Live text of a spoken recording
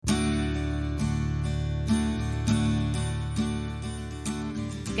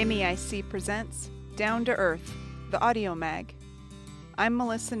MEIC presents Down to Earth, the audiomag. I'm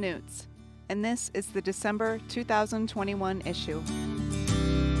Melissa Newts, and this is the December 2021 issue.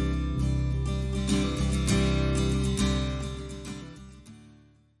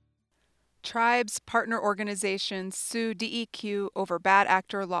 Tribes partner organizations sue DEQ over bad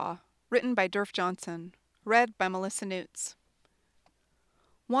actor law, written by Durf Johnson, read by Melissa Newts.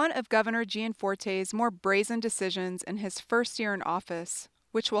 One of Governor Gianforte's more brazen decisions in his first year in office,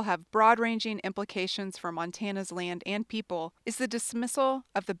 which will have broad-ranging implications for Montana's land and people, is the dismissal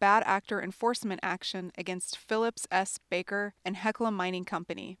of the bad actor enforcement action against Phillips S. Baker and Hecla Mining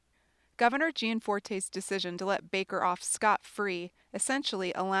Company. Governor Gianforte's decision to let Baker off scot-free,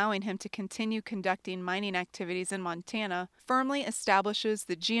 essentially allowing him to continue conducting mining activities in Montana, firmly establishes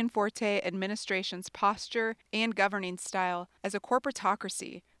the Gianforte administration's posture and governing style as a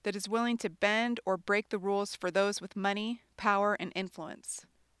corporatocracy that is willing to bend or break the rules for those with money, power, and influence.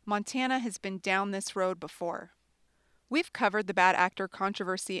 Montana has been down this road before. We've covered the bad actor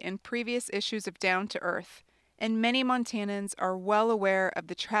controversy in previous issues of Down to Earth, and many Montanans are well aware of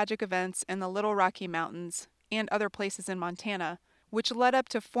the tragic events in the Little Rocky Mountains and other places in Montana, which led up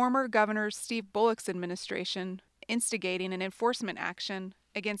to former Governor Steve Bullock's administration instigating an enforcement action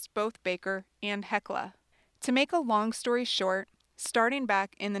against both Baker and Hecla. To make a long story short, starting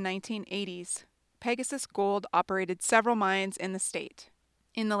back in the 1980s, Pegasus Gold operated several mines in the state.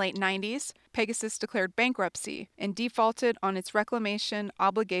 In the late 90s, Pegasus declared bankruptcy and defaulted on its reclamation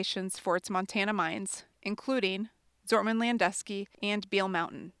obligations for its Montana mines, including Zortman-Landusky and Beal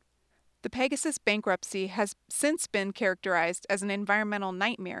Mountain. The Pegasus bankruptcy has since been characterized as an environmental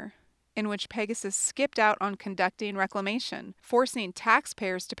nightmare, in which Pegasus skipped out on conducting reclamation, forcing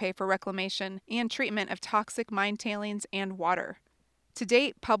taxpayers to pay for reclamation and treatment of toxic mine tailings and water. To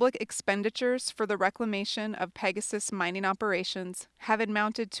date, public expenditures for the reclamation of Pegasus mining operations have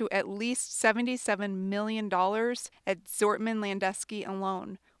amounted to at least $77 million at Zortman-Landusky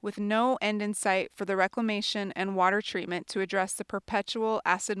alone, with no end in sight for the reclamation and water treatment to address the perpetual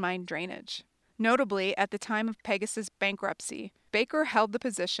acid mine drainage. Notably, at the time of Pegasus bankruptcy, Baker held the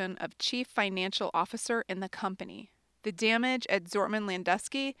position of chief financial officer in the company. The damage at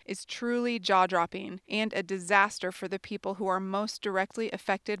Zortman-Landusky is truly jaw-dropping and a disaster for the people who are most directly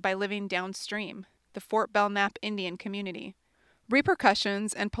affected by living downstream, the Fort Belknap Indian community.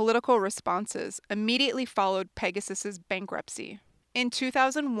 Repercussions and political responses immediately followed Pegasus's bankruptcy. In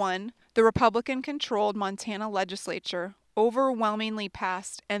 2001, the Republican-controlled Montana legislature overwhelmingly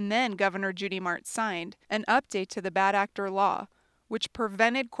passed, and then Governor Judy Mart signed, an update to the bad actor law, which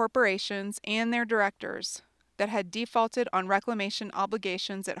prevented corporations and their directors that had defaulted on reclamation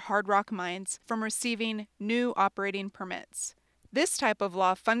obligations at hard rock mines from receiving new operating permits. This type of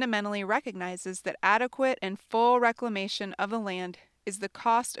law fundamentally recognizes that adequate and full reclamation of the land is the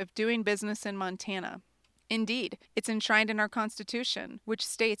cost of doing business in Montana. Indeed, it's enshrined in our Constitution, which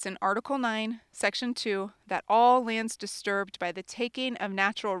states in Article 9, Section 2, that all lands disturbed by the taking of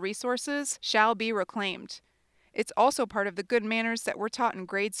natural resources shall be reclaimed. It's also part of the good manners that we're taught in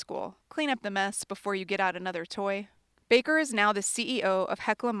grade school. Clean up the mess before you get out another toy. Baker is now the CEO of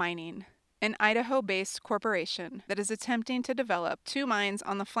Hecla Mining, an Idaho-based corporation that is attempting to develop 2 mines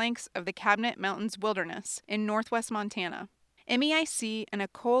on the flanks of the Cabinet Mountains Wilderness in northwest Montana. MEIC and a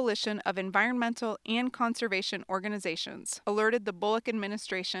coalition of environmental and conservation organizations alerted the Bullock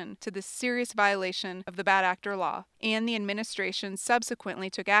administration to the serious violation of the bad actor law, and the administration subsequently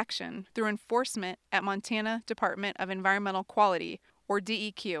took action through enforcement at Montana Department of Environmental Quality, or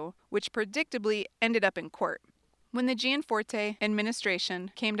DEQ, which predictably ended up in court. When the Gianforte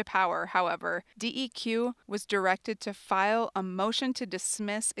administration came to power, however, DEQ was directed to file a motion to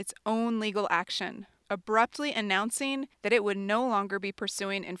dismiss its own legal action, abruptly announcing that it would no longer be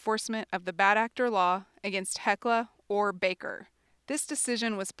pursuing enforcement of the bad actor law against Hecla or Baker. This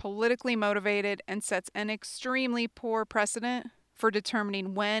decision was politically motivated and sets an extremely poor precedent for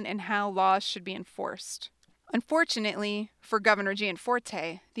determining when and how laws should be enforced. Unfortunately, for Governor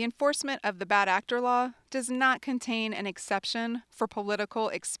Gianforte, the enforcement of the bad actor law does not contain an exception for political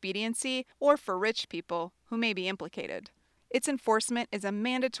expediency or for rich people who may be implicated. Its enforcement is a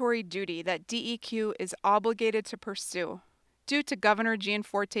mandatory duty that DEQ is obligated to pursue. Due to Governor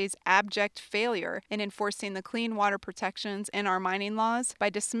Gianforte's abject failure in enforcing the clean water protections in our mining laws by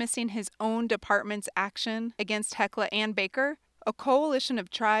dismissing his own department's action against Hecla and Baker, a coalition of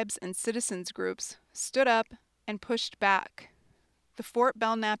tribes and citizens groups stood up and pushed back. The Fort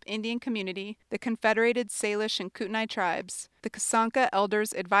Belknap Indian Community, the Confederated Salish and Kootenai Tribes, the Kasanka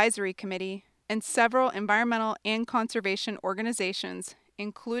Elders Advisory Committee, and several environmental and conservation organizations,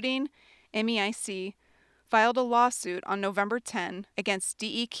 including MEIC, filed a lawsuit on November 10 against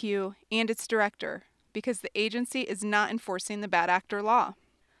DEQ and its director because the agency is not enforcing the bad actor law.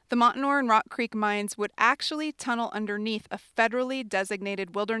 The Montanore and Rock Creek mines would actually tunnel underneath a federally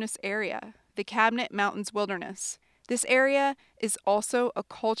designated wilderness area, the Cabinet Mountains Wilderness. This area is also a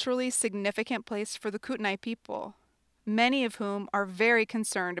culturally significant place for the Kootenai people, many of whom are very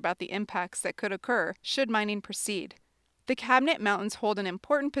concerned about the impacts that could occur should mining proceed. The Cabinet Mountains hold an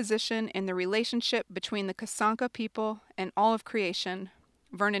important position in the relationship between the Kasanka people and all of creation.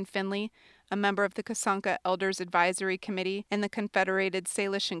 Vernon Finley, a member of the Kasanka Elders Advisory Committee and the Confederated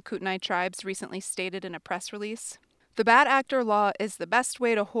Salish and Kootenai tribes, recently stated in a press release. The bad actor law is the best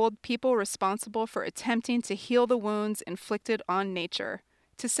way to hold people responsible for attempting to heal the wounds inflicted on nature.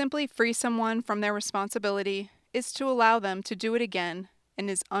 To simply free someone from their responsibility is to allow them to do it again and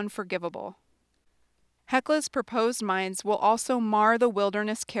is unforgivable. Hecla's proposed mines will also mar the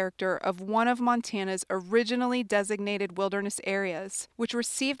wilderness character of one of Montana's originally designated wilderness areas, which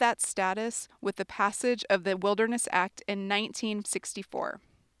received that status with the passage of the Wilderness Act in 1964.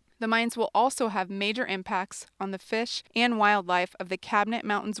 The mines will also have major impacts on the fish and wildlife of the Cabinet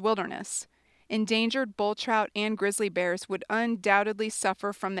Mountains Wilderness. Endangered bull trout and grizzly bears would undoubtedly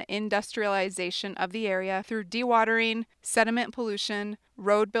suffer from the industrialization of the area through dewatering, sediment pollution,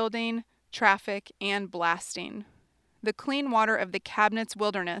 road building, traffic, and blasting. The clean water of the Cabinet's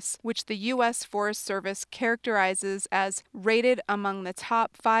Wilderness, which the U.S. Forest Service characterizes as rated among the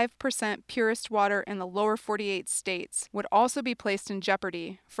top 5% purest water in the lower 48 states, would also be placed in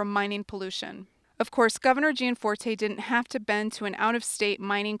jeopardy from mining pollution. Of course, Governor Gianforte didn't have to bend to an out-of-state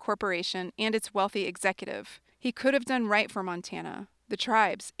mining corporation and its wealthy executive. He could have done right for Montana, the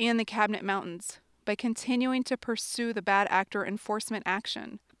tribes, and the Cabinet Mountains by continuing to pursue the bad actor enforcement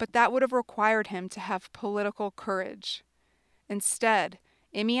action, but that would have required him to have political courage. Instead,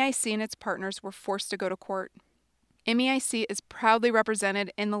 MEIC and its partners were forced to go to court. MEIC is proudly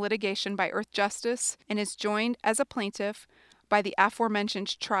represented in the litigation by Earth Justice and is joined as a plaintiff by the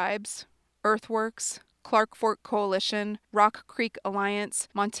aforementioned tribes, Earthworks, Clark Fork Coalition, Rock Creek Alliance,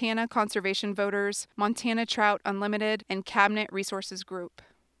 Montana Conservation Voters, Montana Trout Unlimited, and Cabinet Resources Group.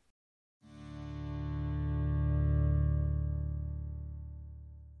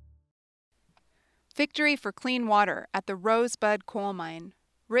 Victory for Clean Water at the Rosebud Coal Mine,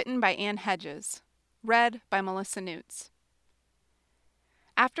 written by Ann Hedges, read by Melissa Newts.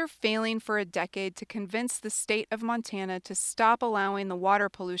 After failing for a decade to convince the state of Montana to stop allowing the water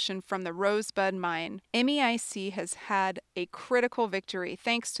pollution from the Rosebud Mine, MEIC has had a critical victory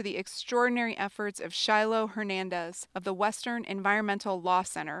thanks to the extraordinary efforts of Shiloh Hernandez of the Western Environmental Law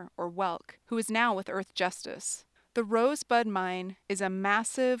Center, or WELC, who is now with Earth Justice. The Rosebud Mine is a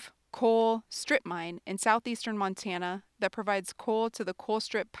massive coal strip mine in southeastern Montana that provides coal to the coal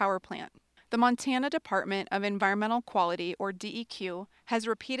strip power plant. The Montana Department of Environmental Quality, or DEQ, has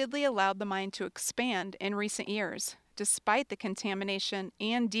repeatedly allowed the mine to expand in recent years, despite the contamination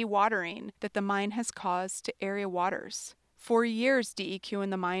and dewatering that the mine has caused to area waters. For years, DEQ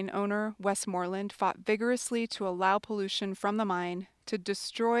and the mine owner, Westmoreland, fought vigorously to allow pollution from the mine to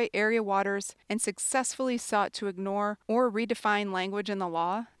destroy area waters and successfully sought to ignore or redefine language in the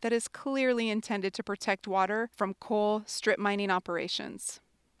law that is clearly intended to protect water from coal strip mining operations.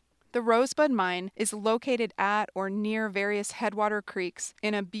 The Rosebud Mine is located at or near various headwater creeks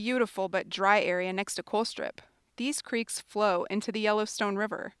in a beautiful but dry area next to coal strip. These creeks flow into the Yellowstone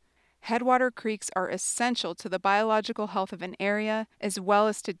River. Headwater creeks are essential to the biological health of an area as well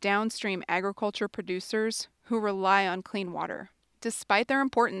as to downstream agriculture producers who rely on clean water. Despite their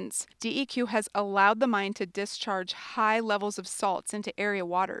importance, DEQ has allowed the mine to discharge high levels of salts into area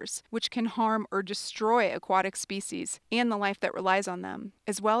waters, which can harm or destroy aquatic species and the life that relies on them,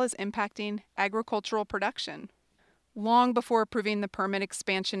 as well as impacting agricultural production. Long before approving the permit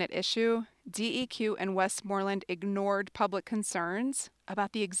expansion at issue, DEQ and Westmoreland ignored public concerns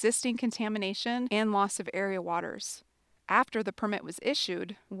about the existing contamination and loss of area waters. After the permit was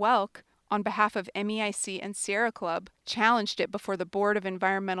issued, WELC, on behalf of MEIC and Sierra Club, challenged it before the Board of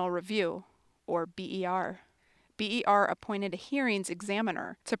Environmental Review, or BER. BER appointed a hearings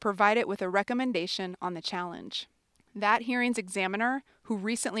examiner to provide it with a recommendation on the challenge. That hearings examiner, who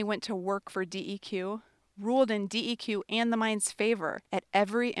recently went to work for DEQ, ruled in DEQ and the mine's favor at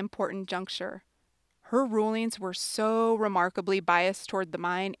every important juncture. Her rulings were so remarkably biased toward the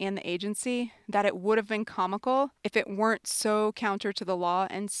mine and the agency that it would have been comical if it weren't so counter to the law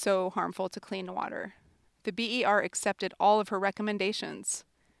and so harmful to clean water. The BER accepted all of her recommendations.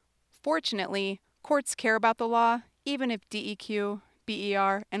 Fortunately, courts care about the law, even if DEQ,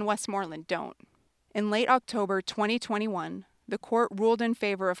 BER, and Westmoreland don't. In late October 2021, the court ruled in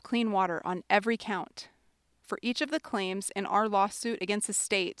favor of clean water on every count. for each of the claims in our lawsuit against the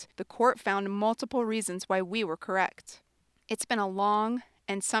state, the court found multiple reasons why we were correct. It's been a long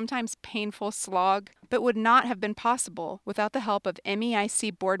and sometimes painful slog, but would not have been possible without the help of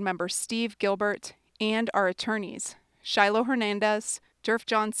MEIC board member Steve Gilbert and our attorneys, Shiloh Hernandez, Durf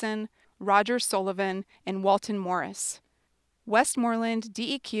Johnson, Roger Sullivan, and Walton Morris. Westmoreland,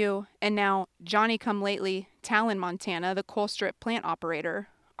 DEQ, and now Johnny Come Lately, Talon, Montana, the coal strip plant operator,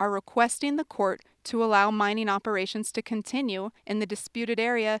 are requesting the court to allow mining operations to continue in the disputed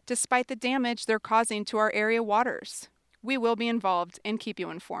area despite the damage they're causing to our area waters. We will be involved and keep you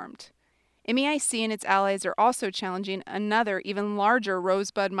informed. MEIC and its allies are also challenging another, even larger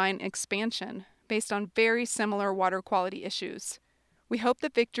Rosebud mine expansion based on very similar water quality issues. We hope the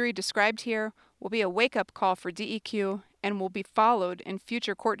victory described here will be a wake-up call for DEQ and will be followed in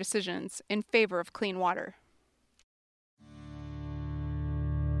future court decisions in favor of clean water.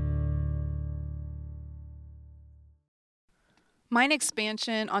 Mine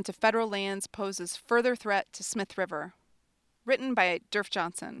expansion onto federal lands poses further threat to Smith River. Written by Durf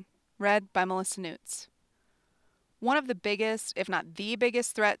Johnson. Read by Melissa Newts. One of the biggest, if not the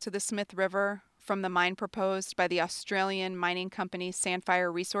biggest threat to the Smith River from the mine proposed by the Australian mining company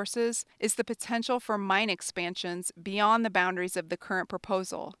Sandfire Resources is the potential for mine expansions beyond the boundaries of the current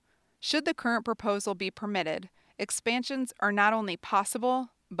proposal. Should the current proposal be permitted, expansions are not only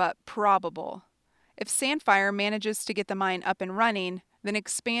possible, but probable. If Sandfire manages to get the mine up and running, then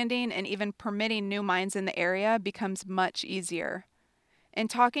expanding and even permitting new mines in the area becomes much easier. In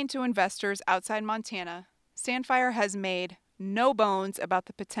talking to investors outside Montana, Sandfire has made no bones about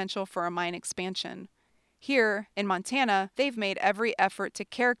the potential for a mine expansion. Here, in Montana, they've made every effort to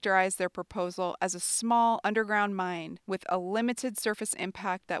characterize their proposal as a small underground mine with a limited surface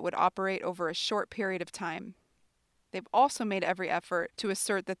impact that would operate over a short period of time. They've also made every effort to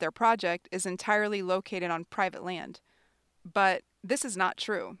assert that their project is entirely located on private land. But this is not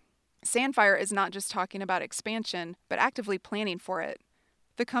true. Sandfire is not just talking about expansion, but actively planning for it.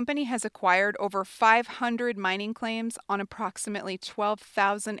 The company has acquired over 500 mining claims on approximately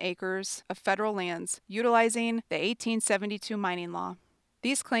 12,000 acres of federal lands, utilizing the 1872 mining law.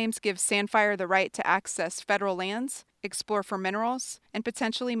 These claims give Sandfire the right to access federal lands, explore for minerals, and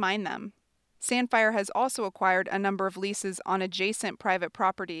potentially mine them. Sandfire has also acquired a number of leases on adjacent private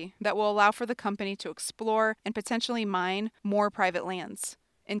property that will allow for the company to explore and potentially mine more private lands.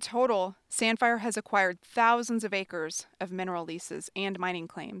 In total, Sandfire has acquired thousands of acres of mineral leases and mining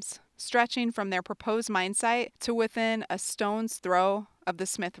claims, stretching from their proposed mine site to within a stone's throw of the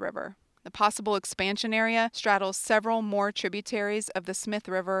Smith River. The possible expansion area straddles several more tributaries of the Smith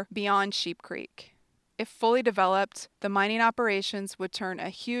River beyond Sheep Creek. If fully developed, the mining operations would turn a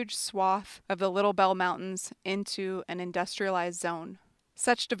huge swath of the Little Bell Mountains into an industrialized zone.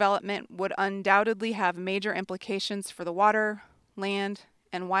 Such development would undoubtedly have major implications for the water, land,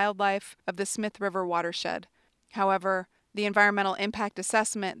 and wildlife of the Smith River watershed. However, the environmental impact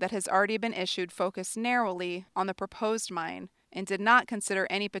assessment that has already been issued focused narrowly on the proposed mine and did not consider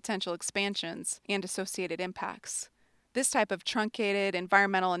any potential expansions and associated impacts. This type of truncated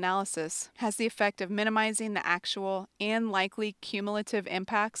environmental analysis has the effect of minimizing the actual and likely cumulative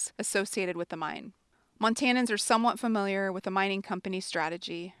impacts associated with the mine. Montanans are somewhat familiar with the mining company's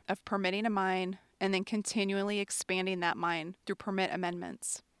strategy of permitting a mine and then continually expanding that mine through permit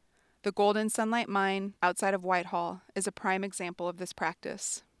amendments. The Golden Sunlight Mine outside of Whitehall is a prime example of this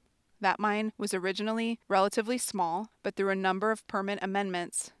practice. That mine was originally relatively small, but through a number of permit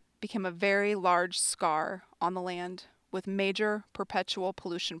amendments, became a very large scar on the land with major perpetual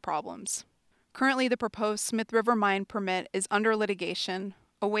pollution problems. Currently, the proposed Smith River mine permit is under litigation,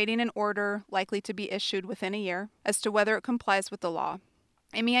 awaiting an order likely to be issued within a year as to whether it complies with the law.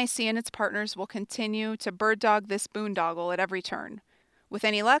 MEIC and its partners will continue to bird dog this boondoggle at every turn. With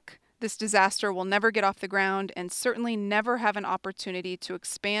any luck, this disaster will never get off the ground and certainly never have an opportunity to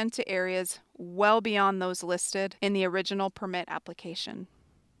expand to areas well beyond those listed in the original permit application.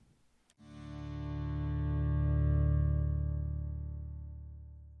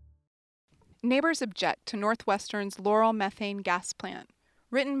 Neighbors object to Northwestern's Laurel methane gas plant.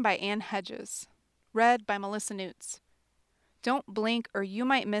 Written by Ann Hedges. Read by Melissa Newts. Don't blink or you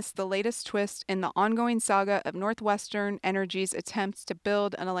might miss the latest twist in the ongoing saga of Northwestern Energy's attempts to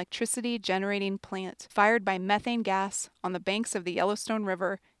build an electricity-generating plant fired by methane gas on the banks of the Yellowstone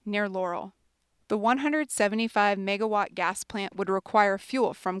River near Laurel. The 175-megawatt gas plant would require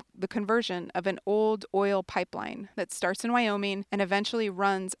fuel from the conversion of an old oil pipeline that starts in Wyoming and eventually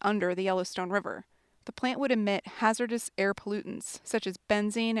runs under the Yellowstone River. The plant would emit hazardous air pollutants such as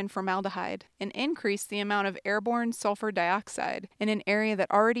benzene and formaldehyde and increase the amount of airborne sulfur dioxide in an area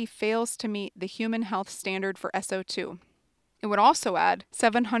that already fails to meet the human health standard for SO2. It would also add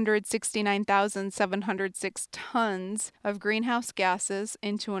 769,706 tons of greenhouse gases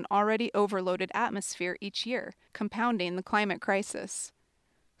into an already overloaded atmosphere each year, compounding the climate crisis.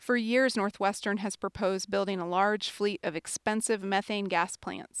 For years, Northwestern has proposed building a large fleet of expensive methane gas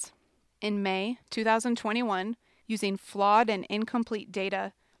plants. In May 2021, using flawed and incomplete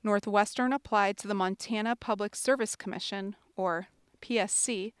data, Northwestern applied to the Montana Public Service Commission, or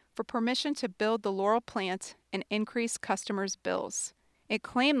PSC, for permission to build the Laurel plant and increase customers' bills. It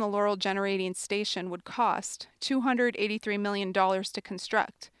claimed the Laurel generating station would cost $283 million to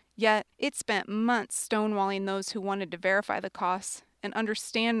construct, yet it spent months stonewalling those who wanted to verify the costs and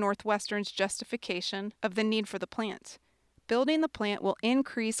understand Northwestern's justification of the need for the plant. Building the plant will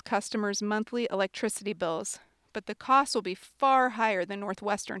increase customers' monthly electricity bills, but the cost will be far higher than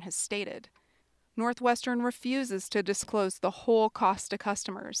Northwestern has stated. Northwestern refuses to disclose the whole cost to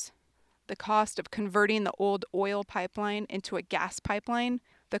customers. The cost of converting the old oil pipeline into a gas pipeline,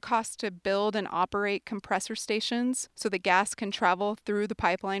 the cost to build and operate compressor stations so the gas can travel through the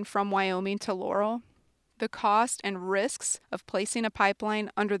pipeline from Wyoming to Laurel, the cost and risks of placing a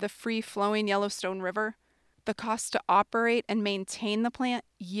pipeline under the free-flowing Yellowstone River, the cost to operate and maintain the plant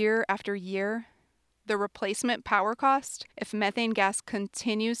year after year, the replacement power cost if methane gas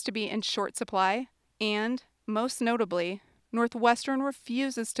continues to be in short supply, and, most notably, Northwestern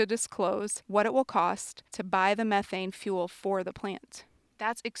refuses to disclose what it will cost to buy the methane fuel for the plant.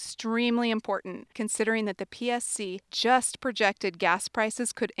 That's extremely important, considering that the PSC just projected gas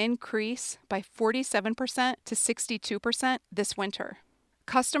prices could increase by 47% to 62% this winter.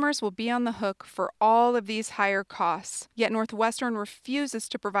 Customers will be on the hook for all of these higher costs, yet Northwestern refuses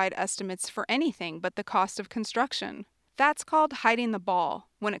to provide estimates for anything but the cost of construction. That's called hiding the ball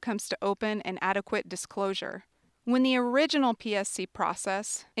when it comes to open and adequate disclosure. When the original PSC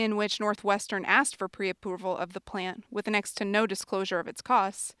process, in which Northwestern asked for pre-approval of the plant with next to no disclosure of its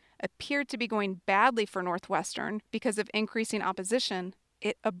costs, appeared to be going badly for Northwestern because of increasing opposition,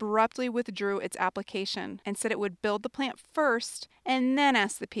 it abruptly withdrew its application and said it would build the plant first and then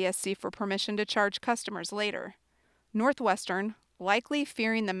ask the PSC for permission to charge customers later. Northwestern, likely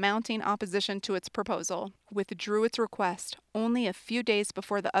fearing the mounting opposition to its proposal, withdrew its request only a few days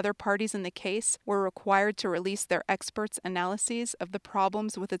before the other parties in the case were required to release their experts' analyses of the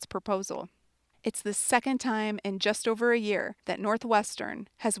problems with its proposal. It's the second time in just over a year that Northwestern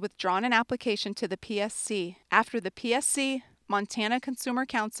has withdrawn an application to the PSC after the PSC, Montana Consumer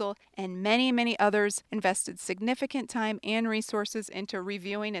Council, and many, many others invested significant time and resources into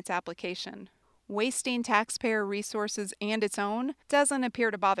reviewing its application. Wasting taxpayer resources and its own doesn't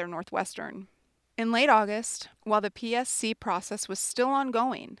appear to bother Northwestern. In late August, while the PSC process was still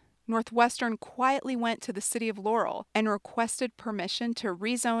ongoing, Northwestern quietly went to the city of Laurel and requested permission to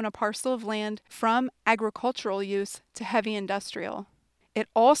rezone a parcel of land from agricultural use to heavy industrial. It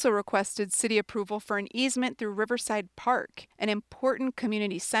also requested city approval for an easement through Riverside Park, an important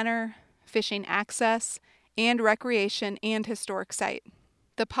community center, fishing access, and recreation and historic site.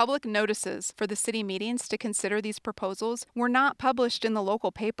 The public notices for the city meetings to consider these proposals were not published in the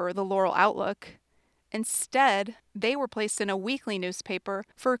local paper, the Laurel Outlook. Instead, they were placed in a weekly newspaper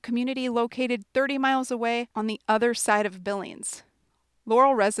for a community located 30 miles away on the other side of Billings.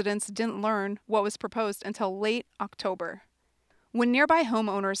 Laurel residents didn't learn what was proposed until late October. When nearby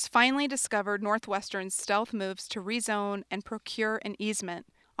homeowners finally discovered Northwestern's stealth moves to rezone and procure an easement,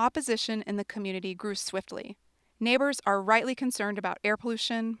 opposition in the community grew swiftly. Neighbors are rightly concerned about air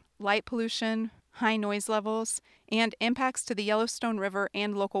pollution, light pollution, high noise levels, and impacts to the Yellowstone River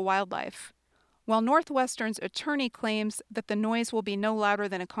and local wildlife. While Northwestern's attorney claims that the noise will be no louder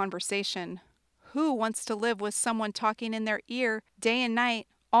than a conversation, who wants to live with someone talking in their ear day and night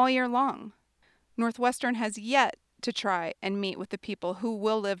all year long? Northwestern has yet to try and meet with the people who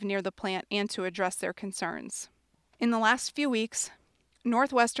will live near the plant and to address their concerns. In the last few weeks,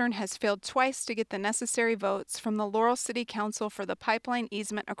 Northwestern has failed twice to get the necessary votes from the Laurel City Council for the pipeline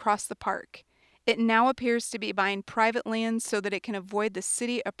easement across the park. It now appears to be buying private land so that it can avoid the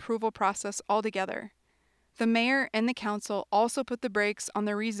city approval process altogether. The mayor and the council also put the brakes on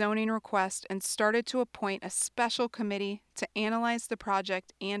the rezoning request and started to appoint a special committee to analyze the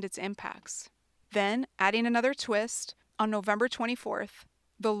project and its impacts. Then, adding another twist, on November 24th,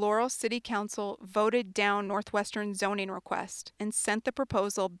 the Laurel City Council voted down Northwestern's zoning request and sent the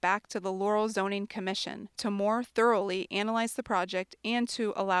proposal back to the Laurel Zoning Commission to more thoroughly analyze the project and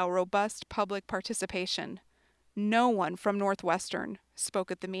to allow robust public participation. No one from Northwestern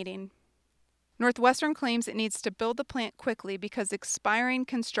spoke at the meeting. Northwestern claims it needs to build the plant quickly because expiring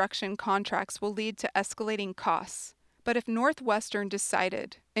construction contracts will lead to escalating costs. But if Northwestern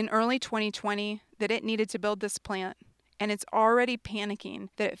decided in early 2020 that it needed to build this plant, and it's already panicking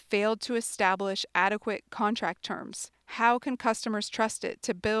that it failed to establish adequate contract terms, how can customers trust it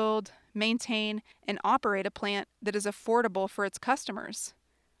to build, maintain, and operate a plant that is affordable for its customers?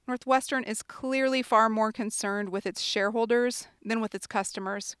 Northwestern is clearly far more concerned with its shareholders than with its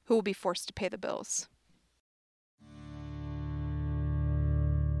customers, who will be forced to pay the bills.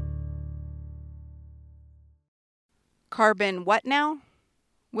 Carbon what now?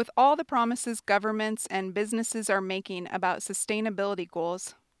 With all the promises governments and businesses are making about sustainability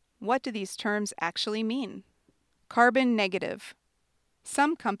goals, what do these terms actually mean? Carbon negative.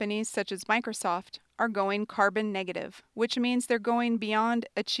 Some companies, such as Microsoft, are going carbon negative, which means they're going beyond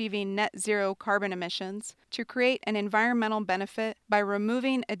achieving net zero carbon emissions to create an environmental benefit by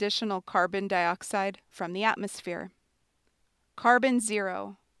removing additional carbon dioxide from the atmosphere. Carbon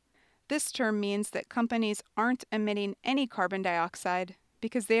zero. This term means that companies aren't emitting any carbon dioxide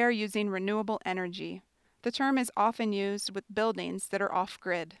because they are using renewable energy. The term is often used with buildings that are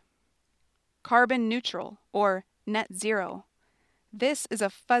off-grid. Carbon neutral, or net zero. This is a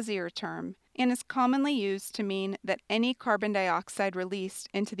fuzzier term and is commonly used to mean that any carbon dioxide released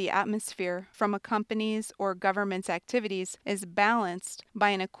into the atmosphere from a company's or government's activities is balanced by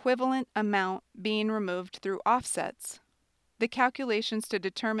an equivalent amount being removed through offsets. The calculations to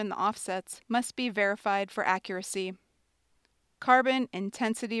determine the offsets must be verified for accuracy. Carbon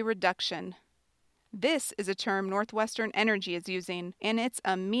intensity reduction. This is a term Northwestern Energy is using, and it's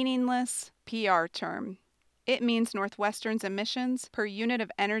a meaningless PR term. It means Northwestern's emissions per unit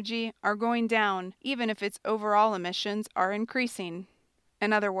of energy are going down, even if its overall emissions are increasing.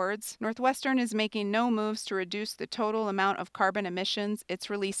 In other words, Northwestern is making no moves to reduce the total amount of carbon emissions it's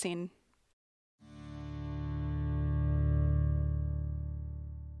releasing.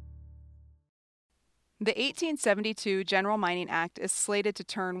 The 1872 General Mining Act is slated to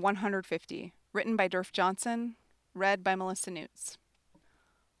turn 150, written by Durf Johnson, read by Melissa Newts.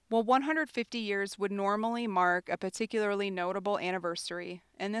 While 150 years would normally mark a particularly notable anniversary,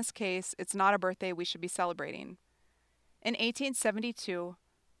 in this case, it's not a birthday we should be celebrating. In 1872,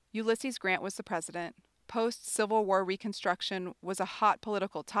 Ulysses Grant was the president. Post-Civil War Reconstruction was a hot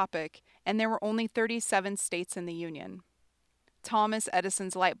political topic, and there were only 37 states in the Union. Thomas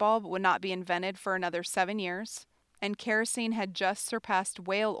Edison's light bulb would not be invented for another 7 years, and kerosene had just surpassed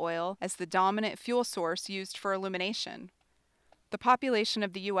whale oil as the dominant fuel source used for illumination. The population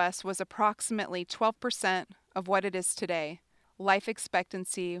of the U.S. was approximately 12% of what it is today. Life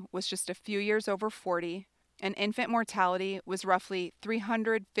expectancy was just a few years over 40, and infant mortality was roughly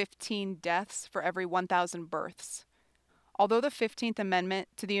 315 deaths for every 1,000 births. Although the 15th Amendment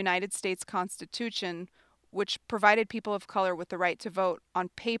to the United States Constitution, which provided people of color with the right to vote on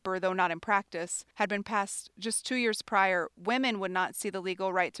paper, though not in practice, had been passed just 2 years prior, women would not see the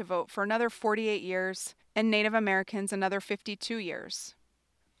legal right to vote for another 48 years, and Native Americans another 52 years.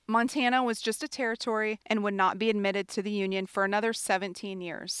 Montana was just a territory and would not be admitted to the Union for another 17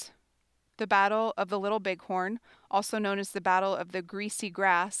 years. The Battle of the Little Bighorn, also known as the Battle of the Greasy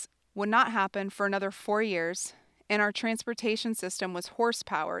Grass, would not happen for another 4 years, and our transportation system was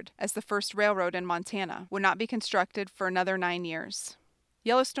horse-powered, as the first railroad in Montana would not be constructed for another 9 years.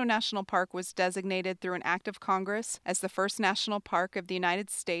 Yellowstone National Park was designated through an act of Congress as the first national park of the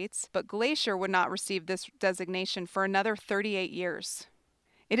United States, but Glacier would not receive this designation for another 38 years.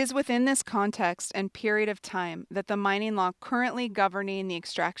 It is within this context and period of time that the mining law currently governing the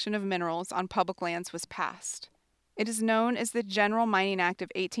extraction of minerals on public lands was passed. It is known as the General Mining Act of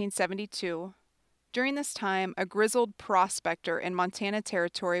 1872. During this time, a grizzled prospector in Montana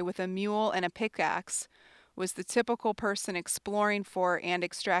Territory with a mule and a pickaxe was the typical person exploring for and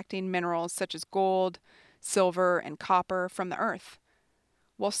extracting minerals such as gold, silver, and copper from the earth.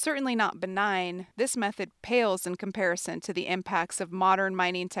 While certainly not benign, this method pales in comparison to the impacts of modern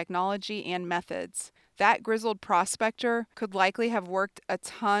mining technology and methods. That grizzled prospector could likely have worked a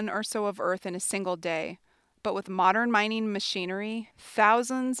ton or so of earth in a single day. But with modern mining machinery,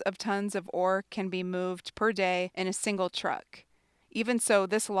 thousands of tons of ore can be moved per day in a single truck. Even so,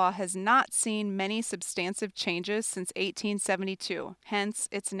 this law has not seen many substantive changes since 1872, hence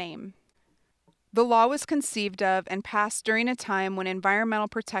its name. The law was conceived of and passed during a time when environmental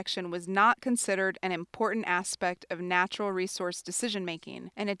protection was not considered an important aspect of natural resource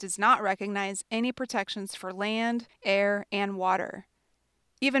decision-making, and it does not recognize any protections for land, air, and water.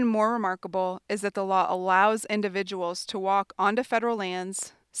 Even more remarkable is that the law allows individuals to walk onto federal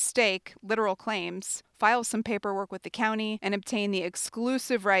lands, stake literal claims, file some paperwork with the county, and obtain the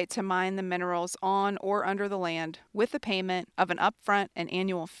exclusive right to mine the minerals on or under the land with the payment of an upfront and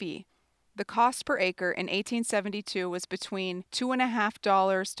annual fee. The cost per acre in 1872 was between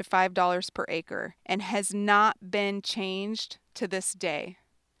 $2.50 to $5 per acre and has not been changed to this day.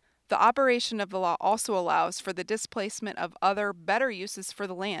 The operation of the law also allows for the displacement of other better uses for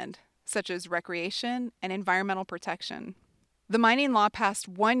the land, such as recreation and environmental protection. The mining law passed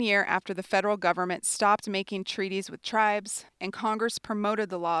 1 year after the federal government stopped making treaties with tribes, and Congress promoted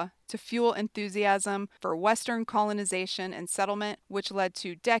the law to fuel enthusiasm for Western colonization and settlement, which led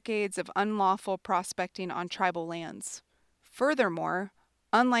to decades of unlawful prospecting on tribal lands. Furthermore,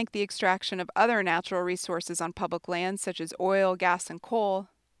 unlike the extraction of other natural resources on public lands such as oil, gas, and coal,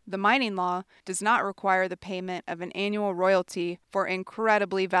 the mining law does not require the payment of an annual royalty for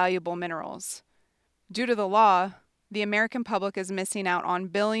incredibly valuable minerals. Due to the law, the American public is missing out on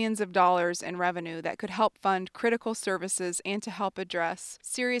billions of dollars in revenue that could help fund critical services and to help address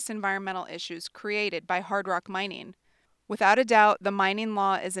serious environmental issues created by hard rock mining. Without a doubt, the mining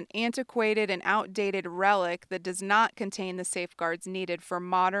law is an antiquated and outdated relic that does not contain the safeguards needed for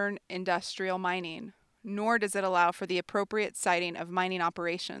modern industrial mining, nor does it allow for the appropriate siting of mining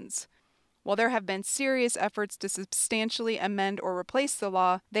operations. While there have been serious efforts to substantially amend or replace the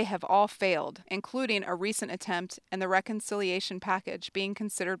law, they have all failed, including a recent attempt and the reconciliation package being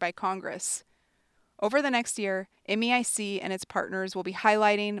considered by Congress. Over the next year, MEIC and its partners will be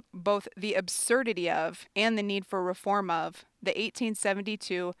highlighting both the absurdity of and the need for reform of the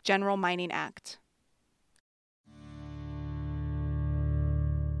 1872 General Mining Act.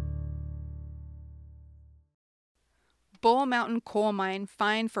 Bull Mountain Coal Mine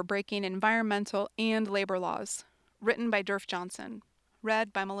fined for breaking environmental and labor laws. Written by Durf Johnson.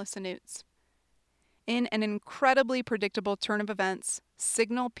 Read by Melissa Newts. In an incredibly predictable turn of events,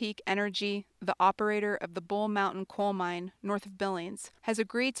 Signal Peak Energy, the operator of the Bull Mountain Coal Mine north of Billings, has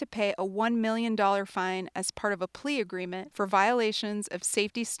agreed to pay a $1 million fine as part of a plea agreement for violations of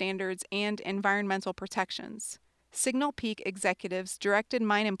safety standards and environmental protections. Signal Peak executives directed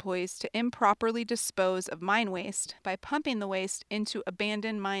mine employees to improperly dispose of mine waste by pumping the waste into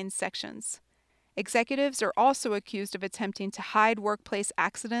abandoned mine sections. Executives are also accused of attempting to hide workplace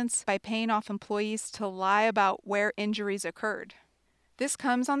accidents by paying off employees to lie about where injuries occurred. This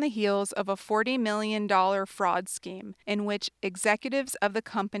comes on the heels of a $40 million fraud scheme in which executives of the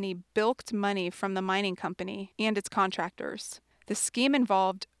company bilked money from the mining company and its contractors. The scheme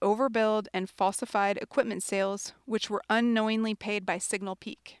involved overbilled and falsified equipment sales, which were unknowingly paid by Signal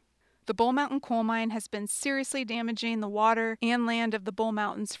Peak. The Bull Mountain Coal Mine has been seriously damaging the water and land of the Bull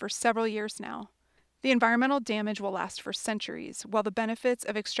Mountains for several years now. The environmental damage will last for centuries, while the benefits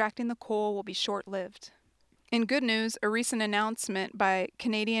of extracting the coal will be short-lived. In good news, a recent announcement by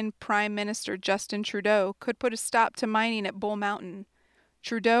Canadian Prime Minister Justin Trudeau could put a stop to mining at Bull Mountain.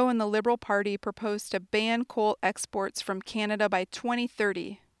 Trudeau and the Liberal Party proposed to ban coal exports from Canada by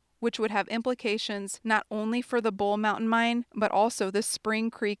 2030, which would have implications not only for the Bull Mountain Mine, but also the Spring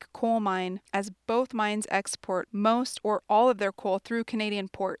Creek Coal Mine, as both mines export most or all of their coal through Canadian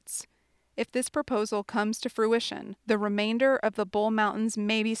ports. If this proposal comes to fruition, the remainder of the Bull Mountains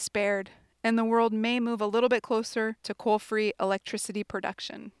may be spared, and the world may move a little bit closer to coal-free electricity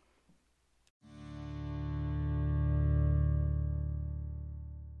production.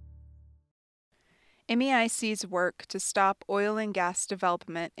 MEIC's work to stop oil and gas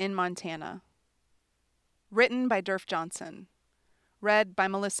development in Montana. Written by Durf Johnson. Read by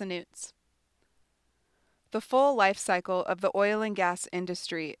Melissa Newts. The full life cycle of the oil and gas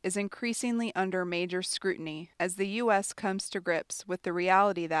industry is increasingly under major scrutiny as the U.S. comes to grips with the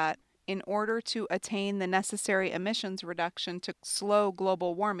reality that, in order to attain the necessary emissions reduction to slow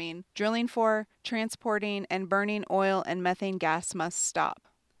global warming, drilling for, transporting, and burning oil and methane gas must stop.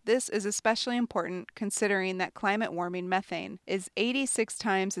 This is especially important considering that climate warming methane is 86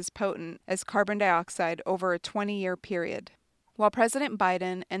 times as potent as carbon dioxide over a 20-year period. While President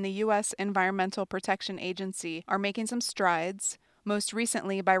Biden and the U.S. Environmental Protection Agency are making some strides, most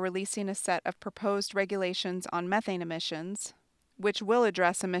recently by releasing a set of proposed regulations on methane emissions, which will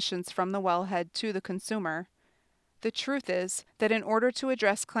address emissions from the wellhead to the consumer, the truth is that in order to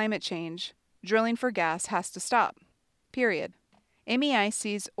address climate change, drilling for gas has to stop. Period.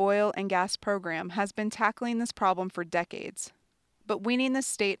 MEIC's oil and gas program has been tackling this problem for decades, but weaning the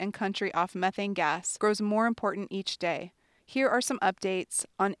state and country off methane gas grows more important each day. Here are some updates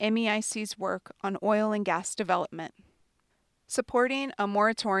on MEIC's work on oil and gas development. Supporting a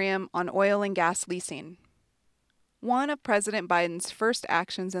moratorium on oil and gas leasing. One of President Biden's first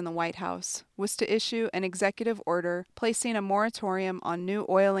actions in the White House was to issue an executive order placing a moratorium on new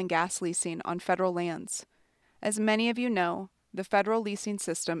oil and gas leasing on federal lands. As many of you know, the federal leasing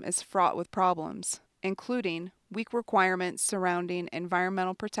system is fraught with problems, including weak requirements surrounding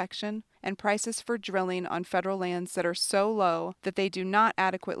environmental protection and prices for drilling on federal lands that are so low that they do not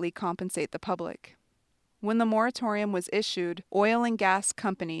adequately compensate the public. When the moratorium was issued, oil and gas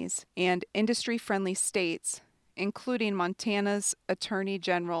companies and industry-friendly states, including Montana's Attorney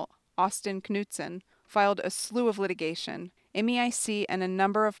General Austin Knudsen, filed a slew of litigation. MEIC and a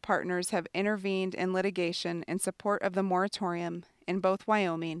number of partners have intervened in litigation in support of the moratorium in both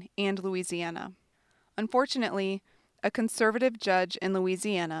Wyoming and Louisiana. Unfortunately, a conservative judge in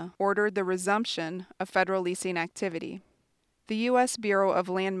Louisiana ordered the resumption of federal leasing activity. The U.S. Bureau of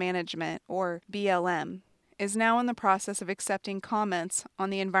Land Management, or BLM, is now in the process of accepting comments on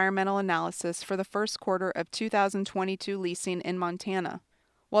the environmental analysis for the first quarter of 2022 leasing in Montana.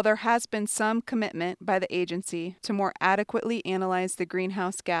 While there has been some commitment by the agency to more adequately analyze the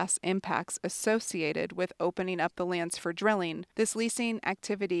greenhouse gas impacts associated with opening up the lands for drilling, this leasing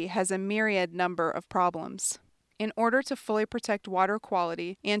activity has a myriad number of problems. In order to fully protect water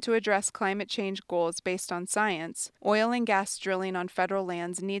quality and to address climate change goals based on science, oil and gas drilling on federal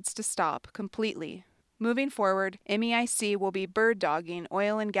lands needs to stop completely. Moving forward, MEIC will be bird-dogging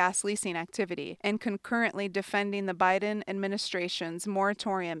oil and gas leasing activity and concurrently defending the Biden administration's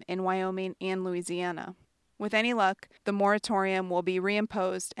moratorium in Wyoming and Louisiana. With any luck, the moratorium will be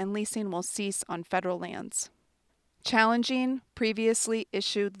reimposed and leasing will cease on federal lands. Challenging previously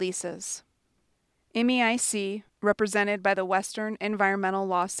issued leases. MEIC, represented by the Western Environmental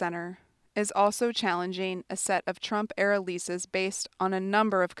Law Center, is also challenging a set of Trump-era leases based on a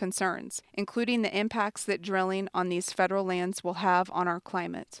number of concerns, including the impacts that drilling on these federal lands will have on our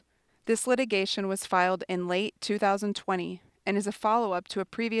climate. This litigation was filed in late 2020 and is a follow-up to a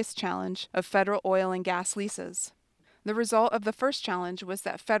previous challenge of federal oil and gas leases. The result of the first challenge was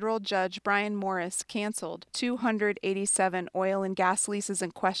that federal Judge Brian Morris canceled 287 oil and gas leases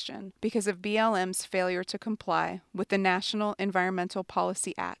in question because of BLM's failure to comply with the National Environmental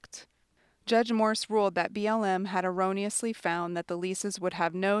Policy Act. Judge Morse ruled that BLM had erroneously found that the leases would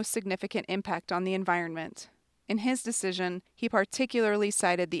have no significant impact on the environment. In his decision, he particularly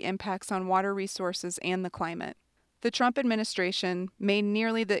cited the impacts on water resources and the climate. The Trump administration made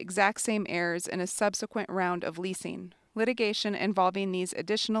nearly the exact same errors in a subsequent round of leasing. Litigation involving these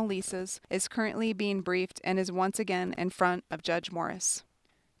additional leases is currently being briefed and is once again in front of Judge Morris.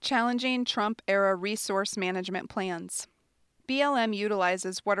 Challenging Trump-era resource management plans. BLM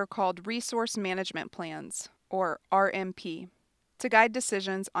utilizes what are called Resource Management Plans, or RMP, to guide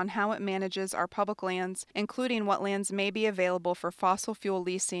decisions on how it manages our public lands, including what lands may be available for fossil fuel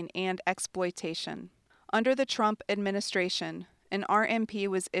leasing and exploitation. Under the Trump administration, an RMP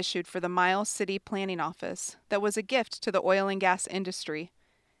was issued for the Miles City Planning Office that was a gift to the oil and gas industry.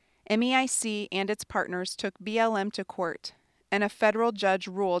 MEIC and its partners took BLM to court, and a federal judge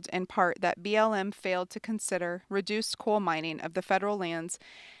ruled in part that BLM failed to consider reduced coal mining of the federal lands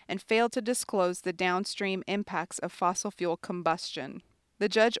and failed to disclose the downstream impacts of fossil fuel combustion. The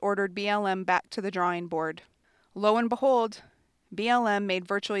judge ordered BLM back to the drawing board. Lo and behold, BLM made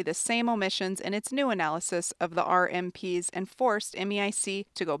virtually the same omissions in its new analysis of the RMPs and forced MEIC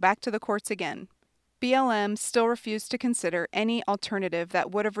to go back to the courts again. BLM still refused to consider any alternative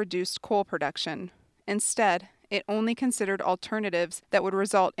that would have reduced coal production. Instead, it only considered alternatives that would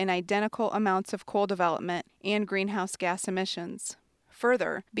result in identical amounts of coal development and greenhouse gas emissions.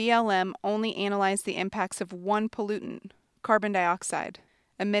 Further, BLM only analyzed the impacts of one pollutant, carbon dioxide,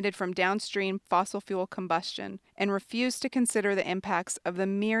 emitted from downstream fossil fuel combustion, and refused to consider the impacts of the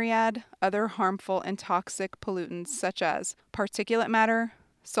myriad other harmful and toxic pollutants such as particulate matter,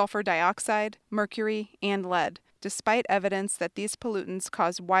 sulfur dioxide, mercury, and lead, despite evidence that these pollutants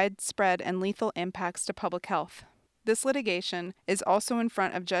cause widespread and lethal impacts to public health. This litigation is also in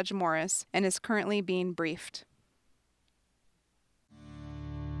front of Judge Morris and is currently being briefed.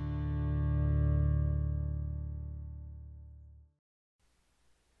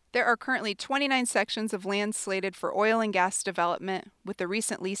 There are currently 29 sections of land slated for oil and gas development with the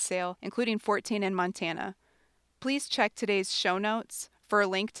recent lease sale, including 14 in Montana. Please check today's show notes for a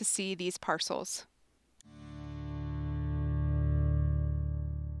link to see these parcels.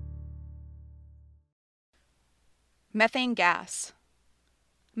 Methane gas.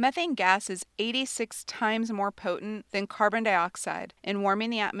 Methane gas is 86 times more potent than carbon dioxide in warming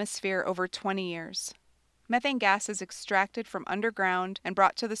the atmosphere over 20 years. Methane gas is extracted from underground and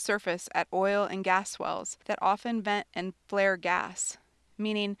brought to the surface at oil and gas wells that often vent and flare gas,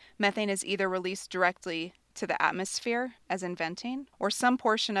 meaning methane is either released directly to the atmosphere as in venting, or some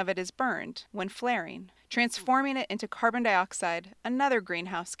portion of it is burned when flaring, transforming it into carbon dioxide, another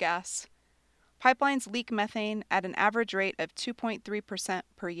greenhouse gas. Pipelines leak methane at an average rate of 2.3%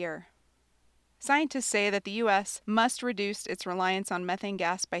 per year. Scientists say that the U.S. must reduce its reliance on methane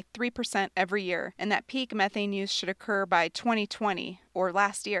gas by 3% every year, and that peak methane use should occur by 2020, or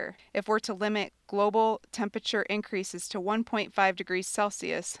last year, if we're to limit global temperature increases to 1.5 degrees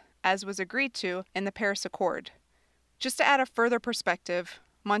Celsius, as was agreed to in the Paris Accord. Just to add a further perspective,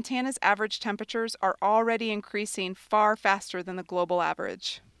 Montana's average temperatures are already increasing far faster than the global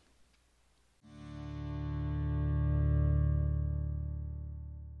average.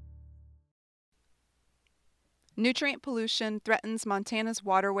 Nutrient pollution threatens Montana's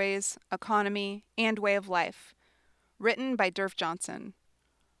waterways, economy, and way of life. Written by Durf Johnson.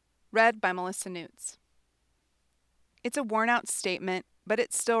 Read by Melissa Newts. It's a worn-out statement, but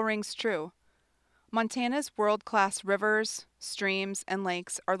it still rings true. Montana's world-class rivers, streams, and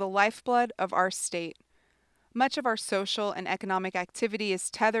lakes are the lifeblood of our state. Much of our social and economic activity is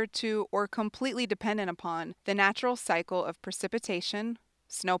tethered to or completely dependent upon the natural cycle of precipitation,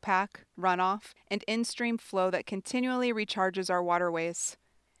 snowpack, runoff, and in-stream flow that continually recharges our waterways.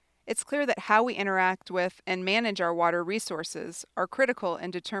 It's clear that how we interact with and manage our water resources are critical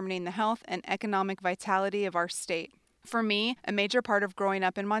in determining the health and economic vitality of our state. For me, a major part of growing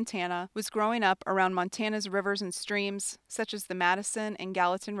up in Montana was growing up around Montana's rivers and streams, such as the Madison and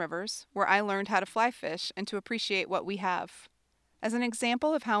Gallatin rivers, where I learned how to fly fish and to appreciate what we have. As an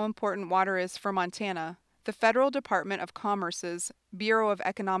example of how important water is for Montana, the Federal Department of Commerce's Bureau of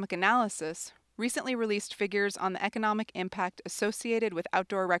Economic Analysis recently released figures on the economic impact associated with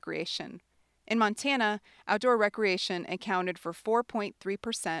outdoor recreation. In Montana, outdoor recreation accounted for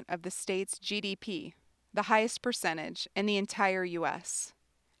 4.3% of the state's GDP, the highest percentage in the entire U.S.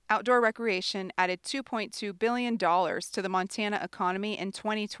 Outdoor recreation added $2.2 billion to the Montana economy in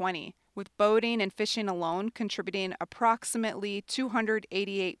 2020, with boating and fishing alone contributing approximately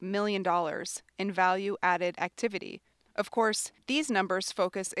 $288 million in value-added activity. Of course, these numbers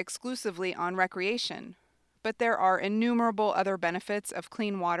focus exclusively on recreation, but there are innumerable other benefits of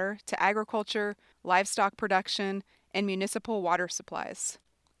clean water to agriculture, livestock production, and municipal water supplies.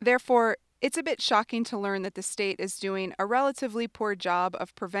 Therefore, it's a bit shocking to learn that the state is doing a relatively poor job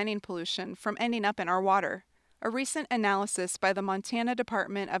of preventing pollution from ending up in our water. A recent analysis by the Montana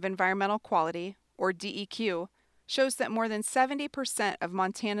Department of Environmental Quality, or DEQ, shows that more than 70% of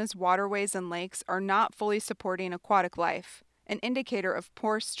Montana's waterways and lakes are not fully supporting aquatic life, an indicator of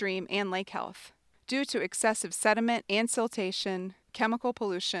poor stream and lake health, due to excessive sediment and siltation, chemical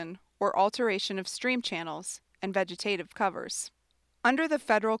pollution, or alteration of stream channels and vegetative covers. Under the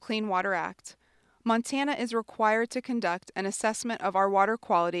Federal Clean Water Act, Montana is required to conduct an assessment of our water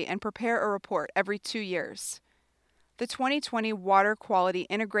quality and prepare a report every 2 years. The 2020 Water Quality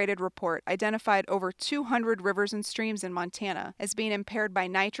Integrated Report identified over 200 rivers and streams in Montana as being impaired by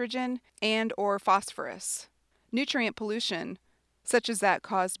nitrogen and/or phosphorus. Nutrient pollution, such as that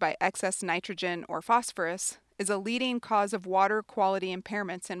caused by excess nitrogen or phosphorus, is a leading cause of water quality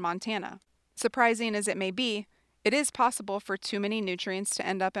impairments in Montana. Surprising as it may be, it is possible for too many nutrients to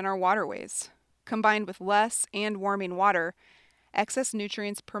end up in our waterways. Combined with less and warming water, excess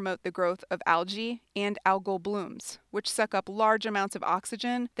nutrients promote the growth of algae and algal blooms, which suck up large amounts of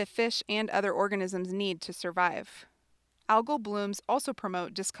oxygen that fish and other organisms need to survive. Algal blooms also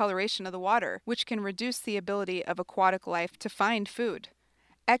promote discoloration of the water, which can reduce the ability of aquatic life to find food.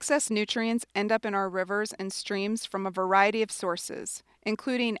 Excess nutrients end up in our rivers and streams from a variety of sources,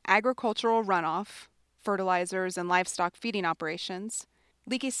 including agricultural runoff, fertilizers and livestock feeding operations,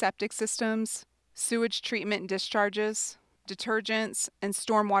 leaky septic systems, sewage treatment and discharges, detergents, and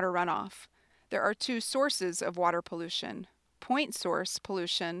stormwater runoff. There are 2 sources of water pollution. Point source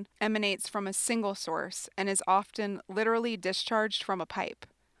pollution emanates from a single source and is often literally discharged from a pipe.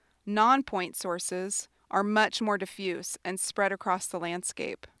 Non-point sources are much more diffuse and spread across the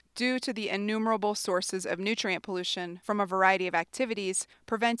landscape. Due to the innumerable sources of nutrient pollution from a variety of activities,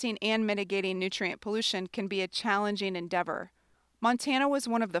 preventing and mitigating nutrient pollution can be a challenging endeavor. Montana was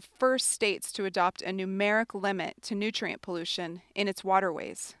one of the first states to adopt a numeric limit to nutrient pollution in its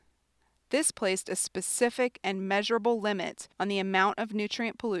waterways. This placed a specific and measurable limit on the amount of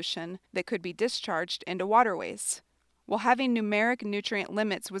nutrient pollution that could be discharged into waterways. While having numeric nutrient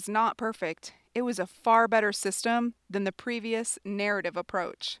limits was not perfect, it was a far better system than the previous narrative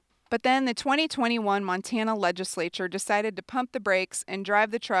approach. But then the 2021 Montana legislature decided to pump the brakes and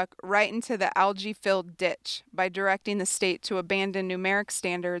drive the truck right into the algae-filled ditch by directing the state to abandon numeric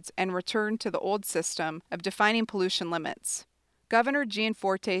standards and return to the old system of defining pollution limits. Governor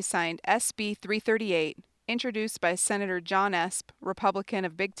Gianforte signed SB 338, introduced by Senator John Esp, Republican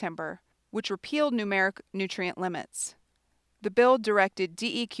of Big Timber, which repealed numeric nutrient limits. The bill directed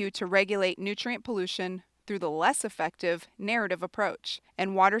DEQ to regulate nutrient pollution through the less effective narrative approach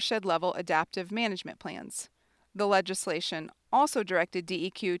and watershed-level adaptive management plans. The legislation also directed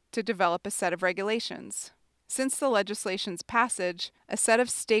DEQ to develop a set of regulations. Since the legislation's passage, a set of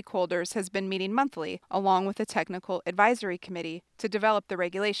stakeholders has been meeting monthly, along with a technical advisory committee, to develop the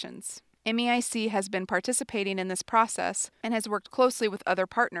regulations. MEIC has been participating in this process and has worked closely with other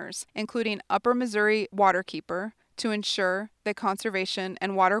partners, including Upper Missouri Waterkeeper, to ensure that conservation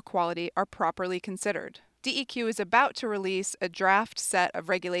and water quality are properly considered. DEQ is about to release a draft set of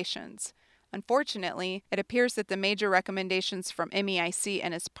regulations. Unfortunately, it appears that the major recommendations from MEIC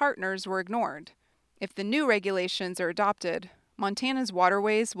and its partners were ignored. If the new regulations are adopted, Montana's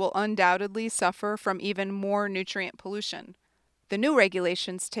waterways will undoubtedly suffer from even more nutrient pollution. The new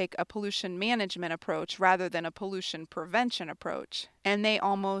regulations take a pollution management approach rather than a pollution prevention approach, and they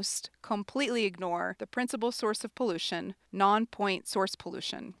almost completely ignore the principal source of pollution, non-point source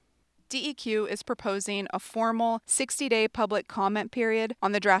pollution. DEQ is proposing a formal 60-day public comment period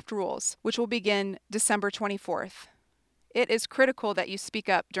on the draft rules, which will begin December 24th. It is critical that you speak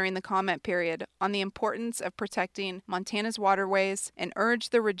up during the comment period on the importance of protecting Montana's waterways and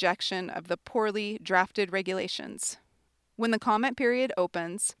urge the rejection of the poorly drafted regulations. When the comment period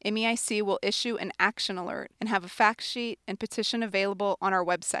opens, MEIC will issue an action alert and have a fact sheet and petition available on our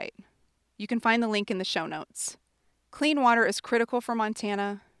website. You can find the link in the show notes. Clean water is critical for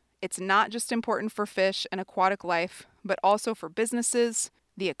Montana. It's not just important for fish and aquatic life, but also for businesses,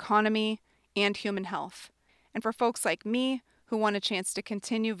 the economy, and human health. And for folks like me who want a chance to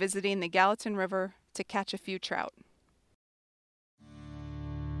continue visiting the Gallatin River to catch a few trout.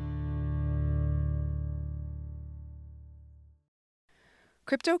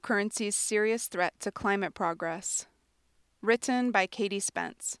 Cryptocurrency's Serious Threat to Climate Progress. Written by Katie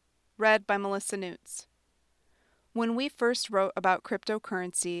Spence. Read by Melissa Newts. When we first wrote about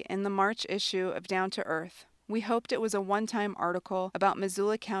cryptocurrency in the March issue of Down to Earth, we hoped it was a one-time article about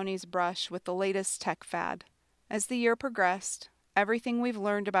Missoula County's brush with the latest tech fad. As the year progressed, everything we've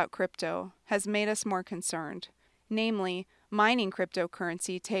learned about crypto has made us more concerned. Namely, mining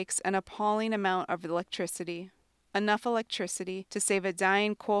cryptocurrency takes an appalling amount of electricity. Enough electricity to save a